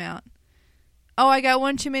 5 of them out. Oh, I got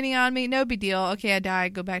 1 too many on me, no big deal. Okay, I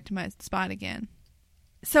died, go back to my spot again.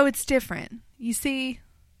 So it's different. You see?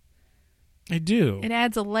 I do. It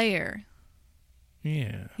adds a layer.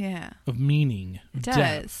 Yeah. Yeah. Of meaning. It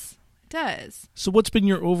does. It does. So what's been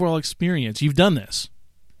your overall experience? You've done this.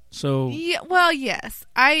 So yeah, well, yes.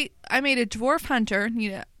 I made a dwarf hunter.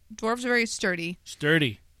 Dwarves are very sturdy.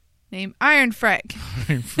 Sturdy. Named Iron Freck.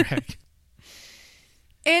 Iron Freck.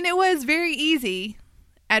 And it was very easy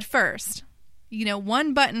at first.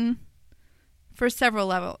 1 button for several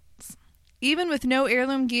levels. Even with no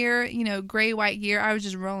heirloom gear, gray, white gear, I was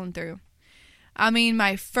just rolling through.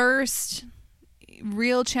 My first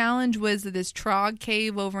real challenge was this Trog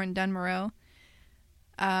cave over in Dunmorrow,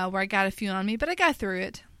 where I got a few on me, but I got through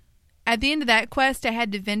it. At the end of that quest, I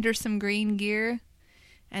had to vendor some green gear,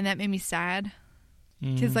 and that made me sad.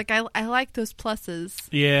 Because like I like those pluses.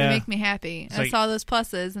 Yeah. They make me happy. I saw those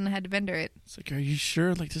pluses and I had to vendor it. It's like, are you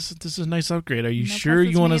sure? Like this is a nice upgrade. Are you No sure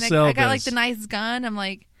pluses you want to mean sell I got this? like the nice gun. I'm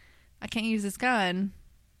like, I can't use this gun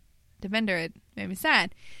to vendor it. Made me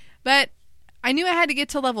sad. But I knew I had to get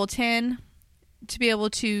to level 10 to be able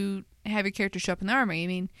to have your character show up in the armory. I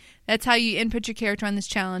mean, that's how you input your character on this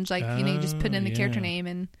challenge. Like, you just put in the character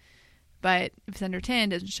name, but if it's under 10,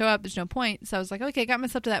 it doesn't show up, there's no point. So I was like, okay, got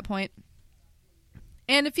myself to that point.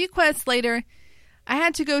 And a few quests later, I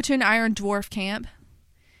had to go to an Iron Dwarf camp,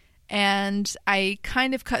 and I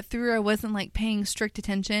kind of cut through. I wasn't like paying strict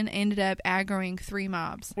attention. I ended up aggroing 3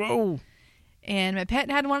 mobs. Whoa. And my pet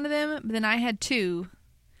had one of them, but then I had 2.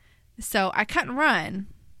 So I couldn't run,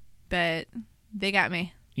 but they got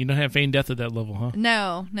me. You don't have feign death at that level, huh?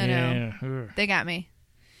 No. Yeah. They got me.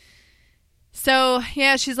 So,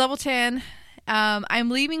 yeah, she's level 10. I'm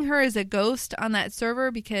leaving her as a ghost on that server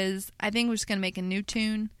because I think we're just going to make a new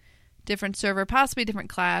tune, different server, possibly different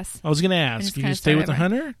class. I was going to ask, you stay with the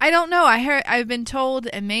hunter? I don't know. I've been told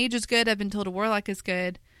a mage is good. I've been told a warlock is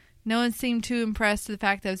good. No one seemed too impressed with the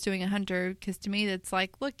fact that I was doing a hunter because to me that's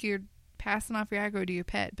like, look, you're passing off your aggro to your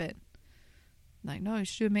pet, but like, no, you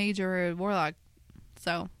should do a mage or a warlock.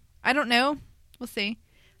 So, I don't know. We'll see.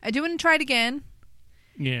 I do want to try it again.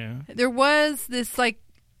 Yeah. There was this, like,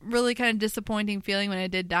 really kind of disappointing feeling when I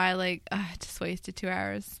did die, like, I just wasted 2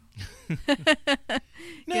 hours. No,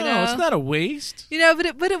 it's not a waste.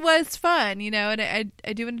 But it was fun, and I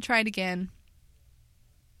do want to try it again.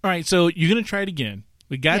 All right, so you're going to try it again.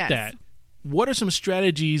 We got Yes. that. What are some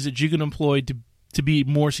strategies that you can employ to be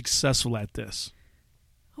more successful at this?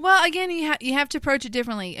 Well, again, you have to approach it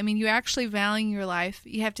differently. I mean, you actually value your life.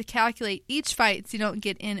 You have to calculate each fight so you don't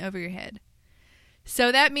get in over your head.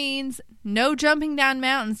 So that means no jumping down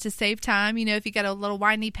mountains to save time. If you got a little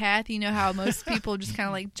windy path, you know how most people just kind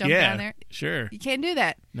of like jump down there. Sure. You can't do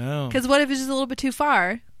that. No. Because what if it's just a little bit too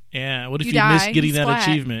far? Yeah. What if You you miss die, getting you that splat.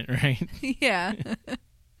 achievement, right? Yeah.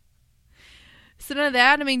 So none of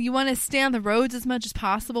that. I mean, you want to stay on the roads as much as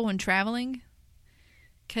possible when traveling.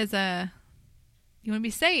 Because you want to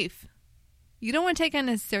be safe. You don't want to take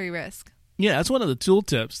unnecessary risk. Yeah, that's one of the tool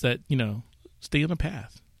tips that, stay on the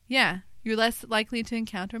path. Yeah. You're less likely to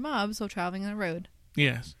encounter mobs while traveling on the road.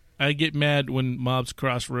 Yes. I get mad when mobs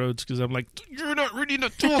cross roads because I'm like, you're not reading the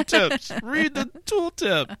tool tips. Read the tool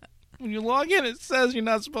tip. When you log in, it says you're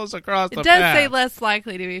not supposed to cross the path. It does say less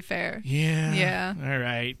likely, to be fair. Yeah. Yeah. All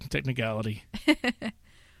right. Technicality.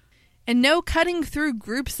 And no cutting through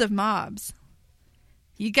groups of mobs.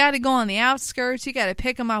 You got to go on the outskirts. You got to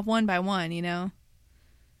pick them off one by one,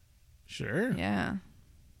 Sure. Yeah.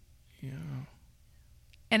 Yeah.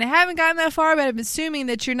 And I haven't gotten that far, but I'm assuming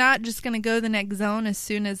that you're not just going to go to the next zone as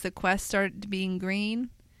soon as the quests start being green.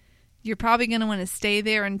 You're probably going to want to stay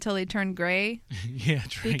there until they turn gray. Yeah,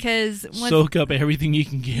 that's right. Because soak up everything you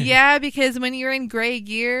can get. Yeah, because when you're in gray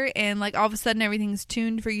gear and like all of a sudden everything's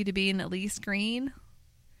tuned for you to be in at least green,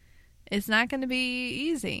 it's not going to be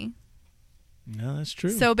easy. No, that's true.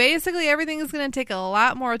 So basically everything is going to take a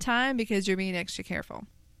lot more time because you're being extra careful.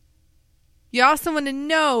 You also want to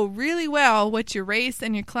know really well what your race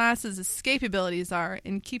and your class's escape abilities are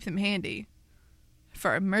and keep them handy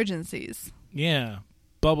for emergencies. Yeah.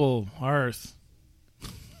 Bubble, hearth.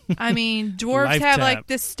 I mean, dwarves Life have tap. like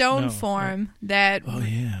this stone No. form that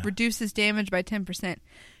yeah. reduces damage by 10%.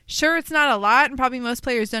 Sure, it's not a lot, and probably most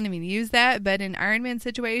players don't even use that, but in Iron Man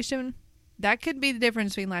situation, that could be the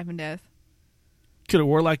difference between life and death. Could a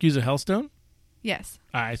warlock use a hellstone? Yes.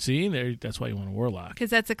 I see. That's why you want a warlock. Because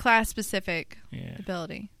that's a class-specific Yeah.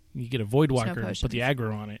 ability. You get a void walker and potions. put the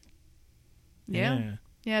aggro on it. Yeah.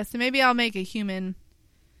 Yeah, so maybe I'll make a human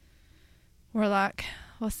warlock.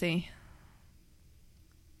 We'll see.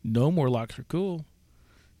 Gnome warlocks are cool.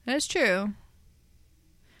 That's true.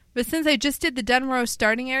 But since I just did the Dunrow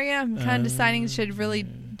starting area, I'm kind of deciding don't really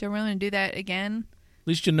want to do that again. At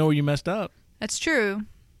least you know where you messed up. That's true.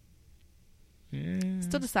 Yeah.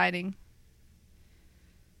 Still deciding.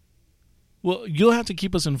 Well, you'll have to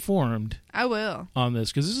keep us informed I will. on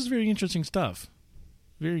this because this is very interesting stuff.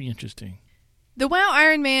 Very interesting. The WoW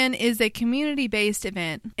Iron Man is a community-based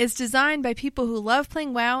event. It's designed by people who love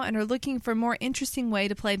playing WoW and are looking for a more interesting way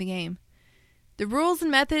to play the game. The rules and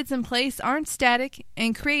methods in place aren't static,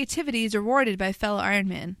 and creativity is rewarded by fellow Iron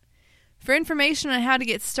Men. For information on how to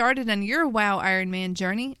get started on your WoW Iron Man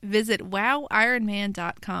journey, visit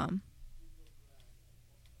wowironman.com.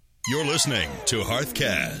 You're listening to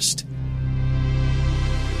Hearthcast.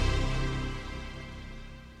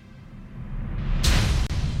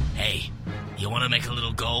 Hey, you want to make a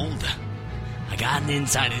little gold? I got an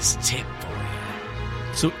insider's tip for you.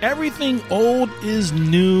 So everything old is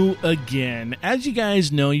new again. As you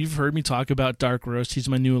guys know, you've heard me talk about Dark Roast. He's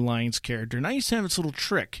my new Alliance character. And I used to have this little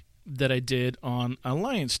trick that I did on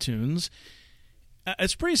Alliance Tunes.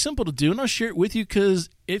 It's pretty simple to do, and I'll share it with you because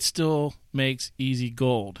it still makes easy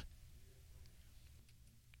gold.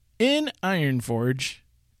 In Ironforge,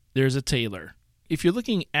 there's a tailor. If you're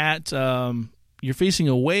looking at, you're facing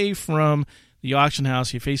away from the auction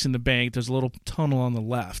house, you're facing the bank, there's a little tunnel on the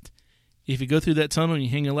left. If you go through that tunnel and you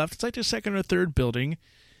hang a left, it's like the second or third building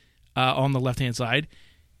on the left-hand side.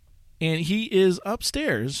 And he is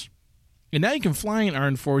upstairs. And now you can fly in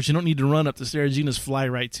Ironforge. You don't need to run up the stairs. You can just fly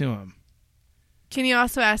right to him. Can you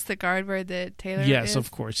also ask the guard where the tailor is? Yes,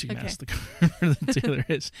 of course you can ask the guard where the tailor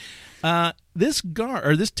is.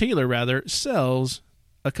 This tailor sells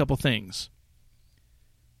a couple things.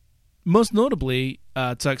 Most notably,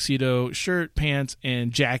 tuxedo, shirt, pants,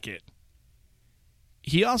 and jacket.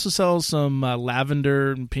 He also sells some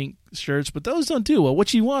lavender and pink shirts, but those don't do well.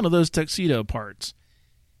 What you want are those tuxedo parts.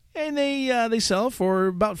 And they sell for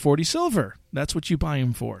about 40 silver. That's what you buy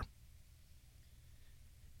them for.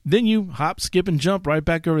 Then you hop, skip, and jump right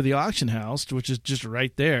back over to the auction house, which is just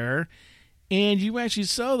right there, and you actually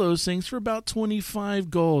sell those things for about 25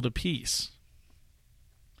 gold a piece.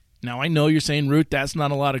 Now, I know you're saying, Root, that's not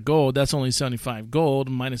a lot of gold. That's only 75 gold,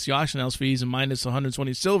 minus the auction house fees and minus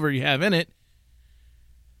 120 silver you have in it.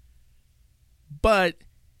 But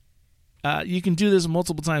you can do this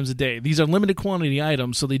multiple times a day. These are limited quantity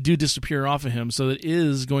items, so they do disappear off of him, so it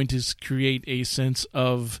is going to create a sense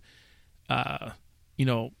of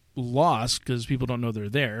loss because people don't know they're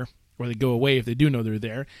there, or they go away if they do know they're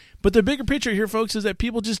there. But the bigger picture here, folks, is that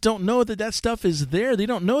people just don't know that stuff is there. They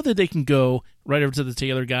don't know that they can go right over to the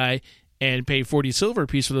tailor guy and pay 40 silver a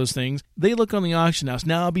piece for those things. They look on the auction house.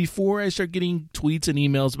 Now, before I start getting tweets and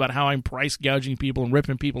emails about how I'm price gouging people and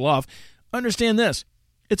ripping people off, understand this.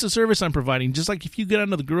 It's a service I'm providing. Just like if you get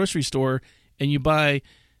out of the grocery store and you buy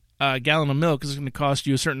a gallon of milk, it's going to cost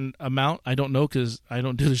you a certain amount. I don't know because I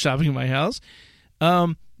don't do the shopping in my house.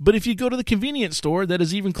 But if you go to the convenience store that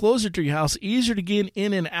is even closer to your house, easier to get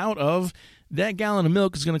in and out of, that gallon of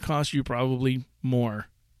milk is going to cost you probably more.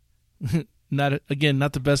 Not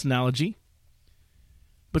the best analogy.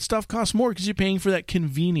 But stuff costs more because you're paying for that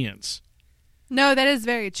convenience. No, that is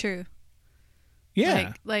very true.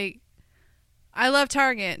 Yeah. Like I love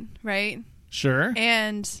Target, right? Sure.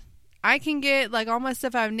 And I can get like all my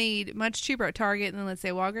stuff I need much cheaper at Target than, let's say,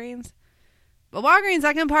 Walgreens. But Walgreens,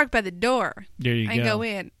 I can park by the door. There you go. And go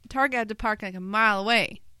in. Target, I have to park like a mile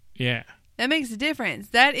away. Yeah. That makes a difference.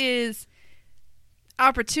 That is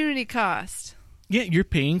opportunity cost. Yeah, you're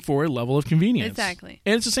paying for a level of convenience. Exactly.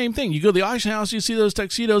 And it's the same thing. You go to the auction house, you see those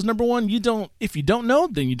tuxedos. Number one, if you don't know,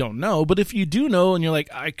 then you don't know. But if you do know and you're like,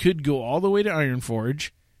 I could go all the way to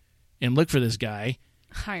Ironforge and look for this guy.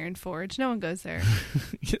 Ironforge. No one goes there.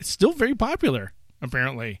 It's still very popular,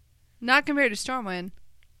 apparently. Not compared to Stormwind.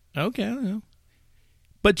 Okay.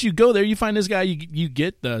 But you go there, you find this guy, you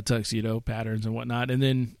get the tuxedo patterns and whatnot, and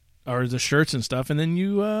then, or the shirts and stuff, and then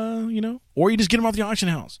you, or you just get them off the auction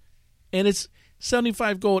house. And it's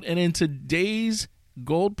 75 gold, and in today's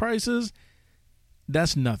gold prices,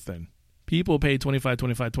 that's nothing. People pay 25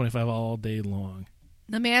 all day long.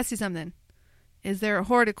 Let me ask you something. Is there a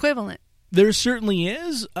Horde equivalent? There certainly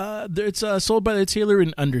is. It's sold by the tailor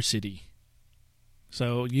in Undercity.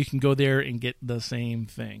 So you can go there and get the same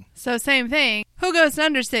thing. So same thing. Who goes to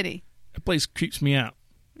Undercity? That place creeps me out.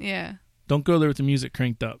 Yeah. Don't go there with the music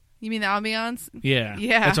cranked up. You mean the ambiance? Yeah.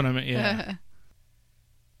 Yeah. That's what I meant, yeah.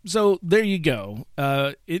 So there you go.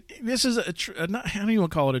 This is I don't even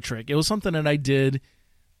want to call it a trick. It was something that I did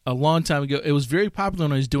a long time ago. It was very popular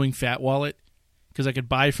when I was doing Fat Wallet because I could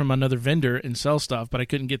buy from another vendor and sell stuff, but I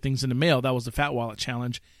couldn't get things in the mail. That was the Fat Wallet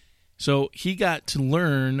challenge. So he got to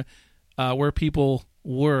learn where people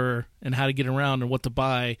were and how to get around and what to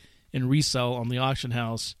buy and resell on the auction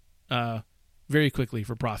house very quickly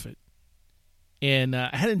for profit. And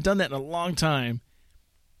I hadn't done that in a long time.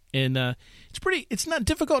 And it's not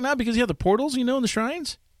difficult now because you have the portals, in the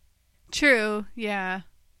shrines. True, yeah.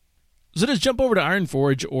 So just jump over to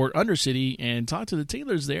Ironforge or Undercity and talk to the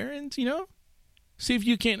tailors there and, see if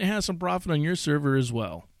you can't have some profit on your server as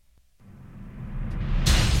well.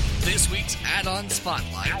 This week's add-on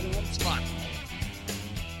Spotlight.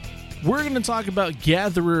 We're going to talk about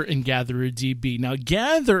Gatherer and Gatherer DB. Now,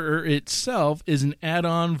 Gatherer itself is an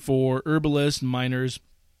add-on for herbalists, miners,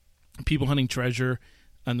 people hunting treasure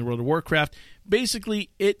on the World of Warcraft.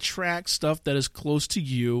 Basically, it tracks stuff that is close to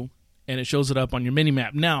you, and it shows it up on your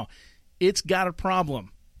mini-map. Now, it's got a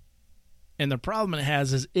problem. And the problem it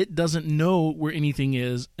has is it doesn't know where anything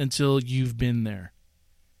is until you've been there.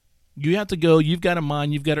 You have to go. You've got to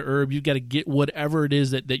mine. You've got to herb. You've got to get whatever it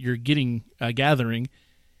is that you're getting, gathering.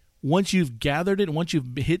 Once you've gathered it, once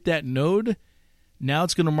you've hit that node, now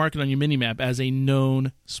it's going to mark it on your minimap as a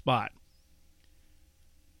known spot.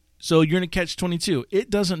 So you're in a catch-22. It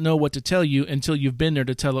doesn't know what to tell you until you've been there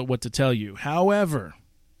to tell it what to tell you. However,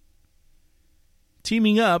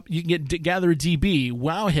 teaming up, you can get GatherDB.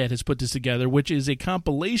 Wowhead has put this together, which is a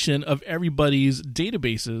compilation of everybody's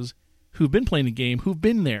databases who've been playing the game, who've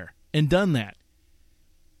been there and done that.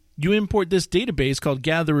 You import this database called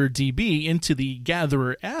GatherDB into the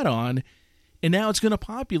Gatherer add-on, and now it's going to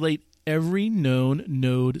populate every known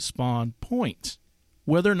node spawn point,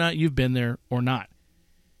 whether or not you've been there or not.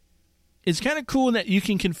 It's kind of cool in that you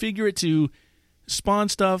can configure it to spawn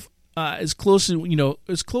stuff as close to,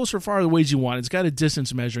 as close or far away as you want. It's got a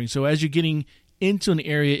distance measuring, so as you're getting into an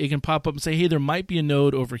area, it can pop up and say, hey, there might be a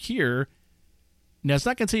node over here. Now, it's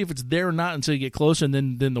not going to tell you if it's there or not until you get closer, and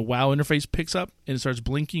then the WoW interface picks up and it starts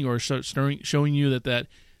blinking or starts showing you that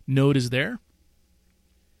node is there.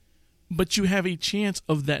 But you have a chance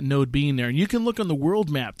of that node being there. And you can look on the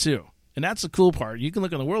world map, too. And that's the cool part. You can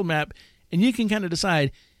look on the world map, and you can kind of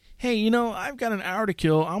decide, hey, I've got an hour to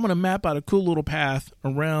kill. I'm going to map out a cool little path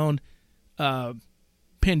around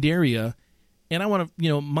Pandaria, and I want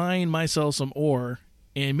to, mine myself some ore,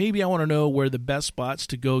 and maybe I want to know where the best spots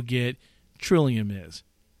to go get Trillium is.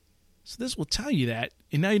 So this will tell you that,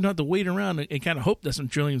 and now you don't have to wait around and kind of hope that some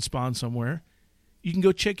Trillium spawns somewhere. You can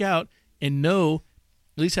go check out and know,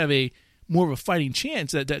 at least have a more of a fighting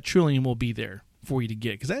chance that Trillium will be there for you to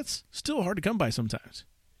get, because that's still hard to come by sometimes.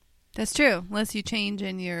 That's true, unless you change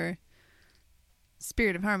in your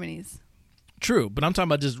Spirit of Harmonies. True, but I'm talking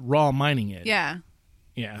about just raw mining it. Yeah.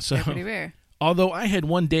 Yeah, so they're pretty rare. Although I had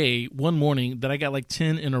one morning, that I got like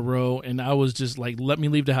 10 in a row, and I was just like, let me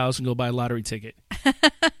leave the house and go buy a lottery ticket.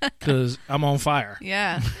 Because I'm on fire.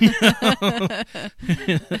 Yeah.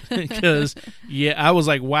 Because, I was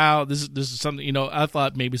like, wow, this is something, I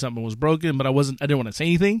thought maybe something was broken, but I didn't want to say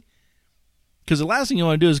anything. Because the last thing you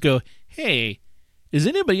want to do is go, hey, is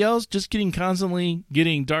anybody else just constantly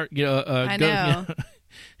getting dark? I know.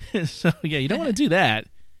 So, you don't want to do that.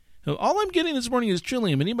 All I'm getting this morning is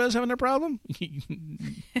Trillium. Anybody else having a problem?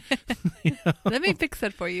 Let me fix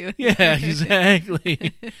that for you. Yeah,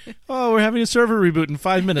 exactly. Oh, we're having a server reboot in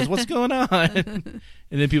 5 minutes. What's going on? And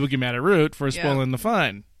then people get mad at Root for spoiling the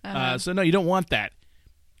fun. So, no, you don't want that.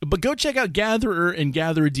 But go check out Gatherer and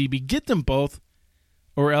GatherDB. Get them both,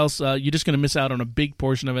 or else you're just going to miss out on a big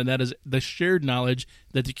portion of it, and that is the shared knowledge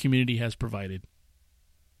that the community has provided.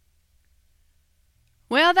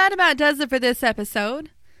 Well, that about does it for this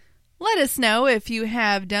episode. Let us know if you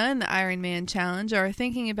have done the Iron Man challenge or are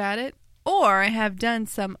thinking about it, or have done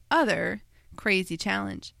some other crazy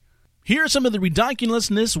challenge. Here are some of the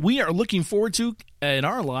ridiculousness we are looking forward to in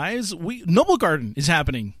our lives. Noble Garden is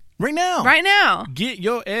happening right now. Right now. Get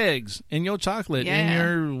your eggs and your chocolate and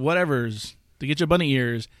your whatevers to get your bunny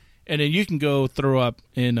ears, and then you can go throw up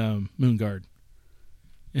in Moonguard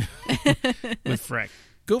with Freck.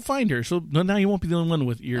 Go find her. So now you won't be the only one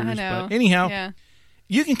with ears. I know. But anyhow,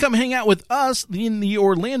 you can come hang out with us in the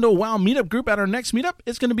Orlando WoW meetup group at our next meetup.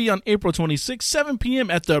 It's going to be on April 26th, 7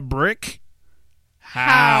 p.m. at the Brick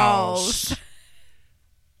House.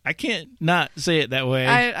 I can't not say it that way.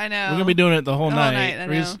 I know. We're going to be doing it the whole night. I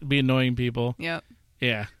We're know. just be annoying people. Yep.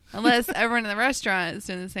 Yeah. Unless everyone in the restaurant is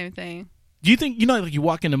doing the same thing. Do you think, like you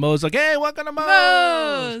walk into Moe's, like, hey, welcome to Moe's.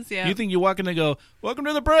 Moe's, yeah. You think you walk in and go, welcome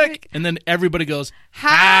to the Brick, and then everybody goes,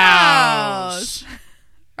 House.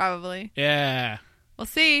 Probably. Yeah. We'll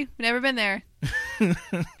see. We've never been there. Hey,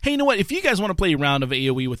 you know what? If you guys want to play a round of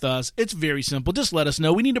AoE with us, it's very simple. Just let us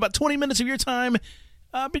know. We need about 20 minutes of your time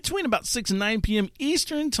between about 6 and 9 p.m.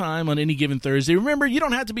 Eastern time on any given Thursday. Remember, you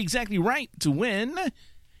don't have to be exactly right to win.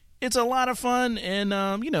 It's a lot of fun, and,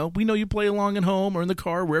 we know you play along at home or in the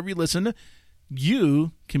car, wherever you listen.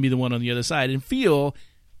 You can be the one on the other side and feel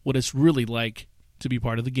what it's really like to be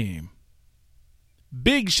part of the game.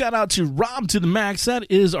 Big shout out to Rob to the Max. That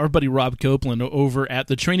is our buddy Rob Copeland over at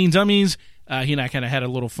the Training Dummies. He and I kind of had a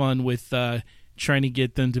little fun with trying to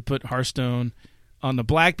get them to put Hearthstone on the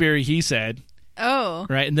BlackBerry, he said. Oh.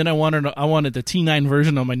 Right, and then I wanted the T9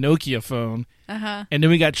 version on my Nokia phone. Uh-huh. And then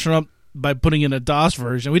we got trumped by putting in a DOS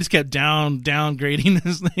version. We just kept downgrading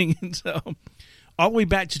this thing. And so all the way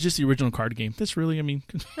back to just the original card game. That's really,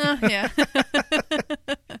 yeah.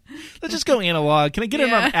 Let's just go analog. Can I get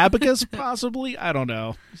it on Abacus, possibly? I don't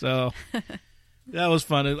know. So that was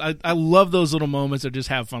fun. I love those little moments that just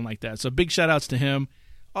have fun like that. So big shout-outs to him.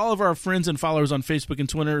 All of our friends and followers on Facebook and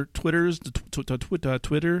Twitter.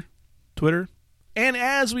 And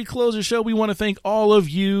as we close the show, we want to thank all of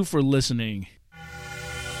you for listening.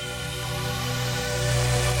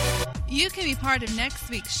 You can be part of next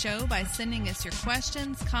week's show by sending us your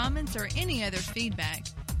questions, comments, or any other feedback.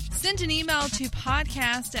 Send an email to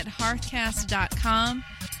podcast@hearthcast.com.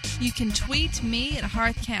 You can tweet me at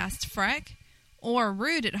HearthcastFreck or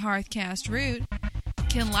Root at HearthcastRoot. You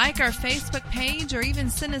can like our Facebook page or even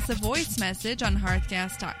send us a voice message on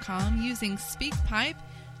hearthcast.com using SpeakPipe.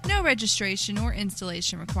 No registration or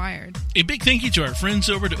installation required. A big thank you to our friends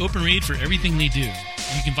over at OpenRaid for everything they do.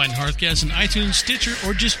 You can find Hearthcast on iTunes, Stitcher,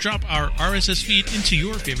 or just drop our RSS feed into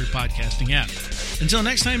your favorite podcasting app. Until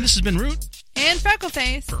next time, this has been Root and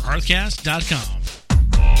Freckleface for Hearthcast.com.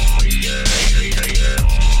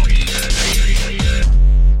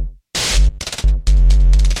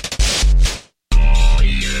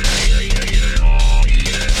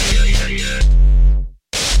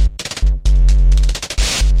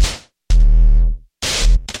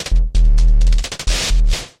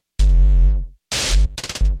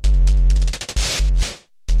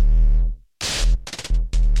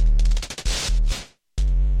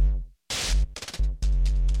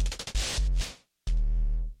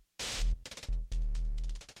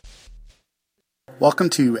 Welcome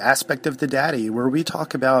to Aspect of the Daddy, where we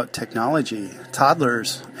talk about technology,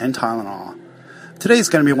 toddlers, and Tylenol. Today's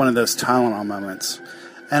going to be one of those Tylenol moments.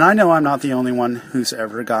 And I know I'm not the only one who's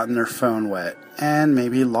ever gotten their phone wet and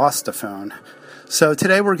maybe lost a phone. So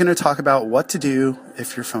today we're going to talk about what to do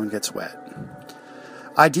if your phone gets wet.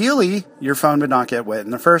 Ideally, your phone would not get wet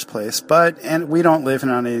in the first place, and we don't live in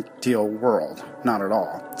an ideal world. Not at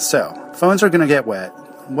all. So, phones are going to get wet.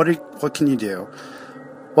 What can you do?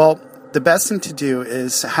 Well, the best thing to do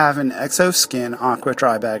is have an ExoSkin Aqua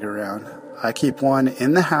dry bag around. I keep one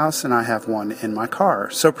in the house and I have one in my car.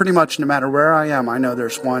 So pretty much no matter where I am, I know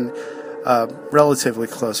there's one relatively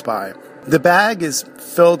close by. The bag is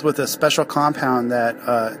filled with a special compound that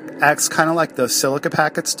acts kind of like those silica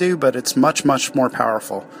packets do, but it's much, much more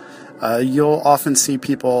powerful. You'll often see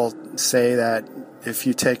people say that if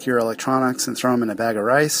you take your electronics and throw them in a bag of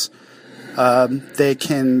rice, they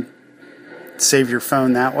can save your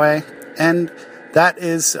phone that way. And that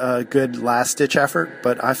is a good last-ditch effort,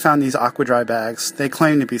 but I found these Aqua Dry bags, they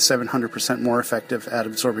claim to be 700% more effective at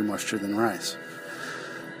absorbing moisture than rice.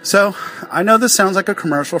 So, I know this sounds like a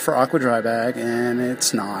commercial for Aqua Dry Bag, and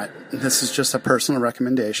it's not. This is just a personal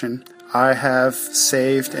recommendation. I have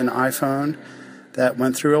saved an iPhone that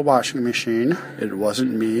went through a washing machine. It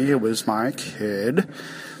wasn't me, it was my kid.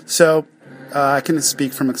 So, I can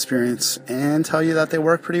speak from experience and tell you that they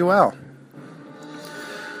work pretty well.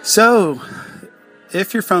 So,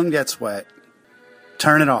 if your phone gets wet,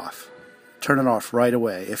 turn it off. Turn it off right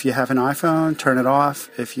away. If you have an iPhone, turn it off.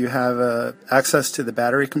 If you have access to the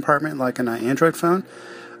battery compartment like an Android phone,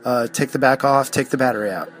 take the back off, take the battery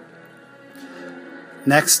out.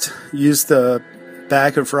 Next, use the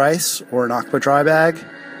bag of rice or an Aqua Dry bag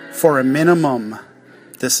for a minimum,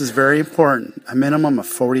 this is very important, a minimum of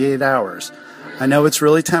 48 hours. I know it's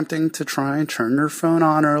really tempting to try and turn your phone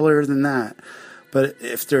on earlier than that. But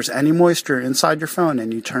if there's any moisture inside your phone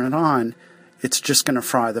and you turn it on, it's just going to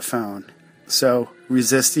fry the phone. So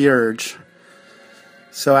resist the urge.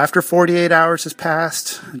 So after 48 hours has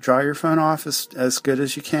passed, dry your phone off as good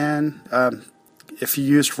as you can. If you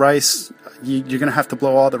used rice, you're going to have to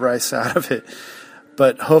blow all the rice out of it.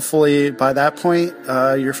 But hopefully by that point,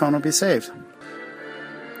 your phone will be saved.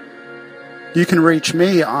 You can reach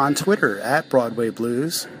me on Twitter at Broadway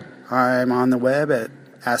Blues. I'm on the web at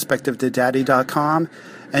aspectofthedaddy.com,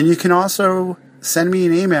 and you can also send me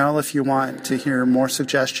an email if you want to hear more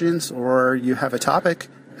suggestions or you have a topic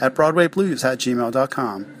at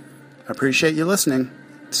broadwayblues@gmail.com. I appreciate you listening.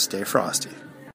 Stay frosty.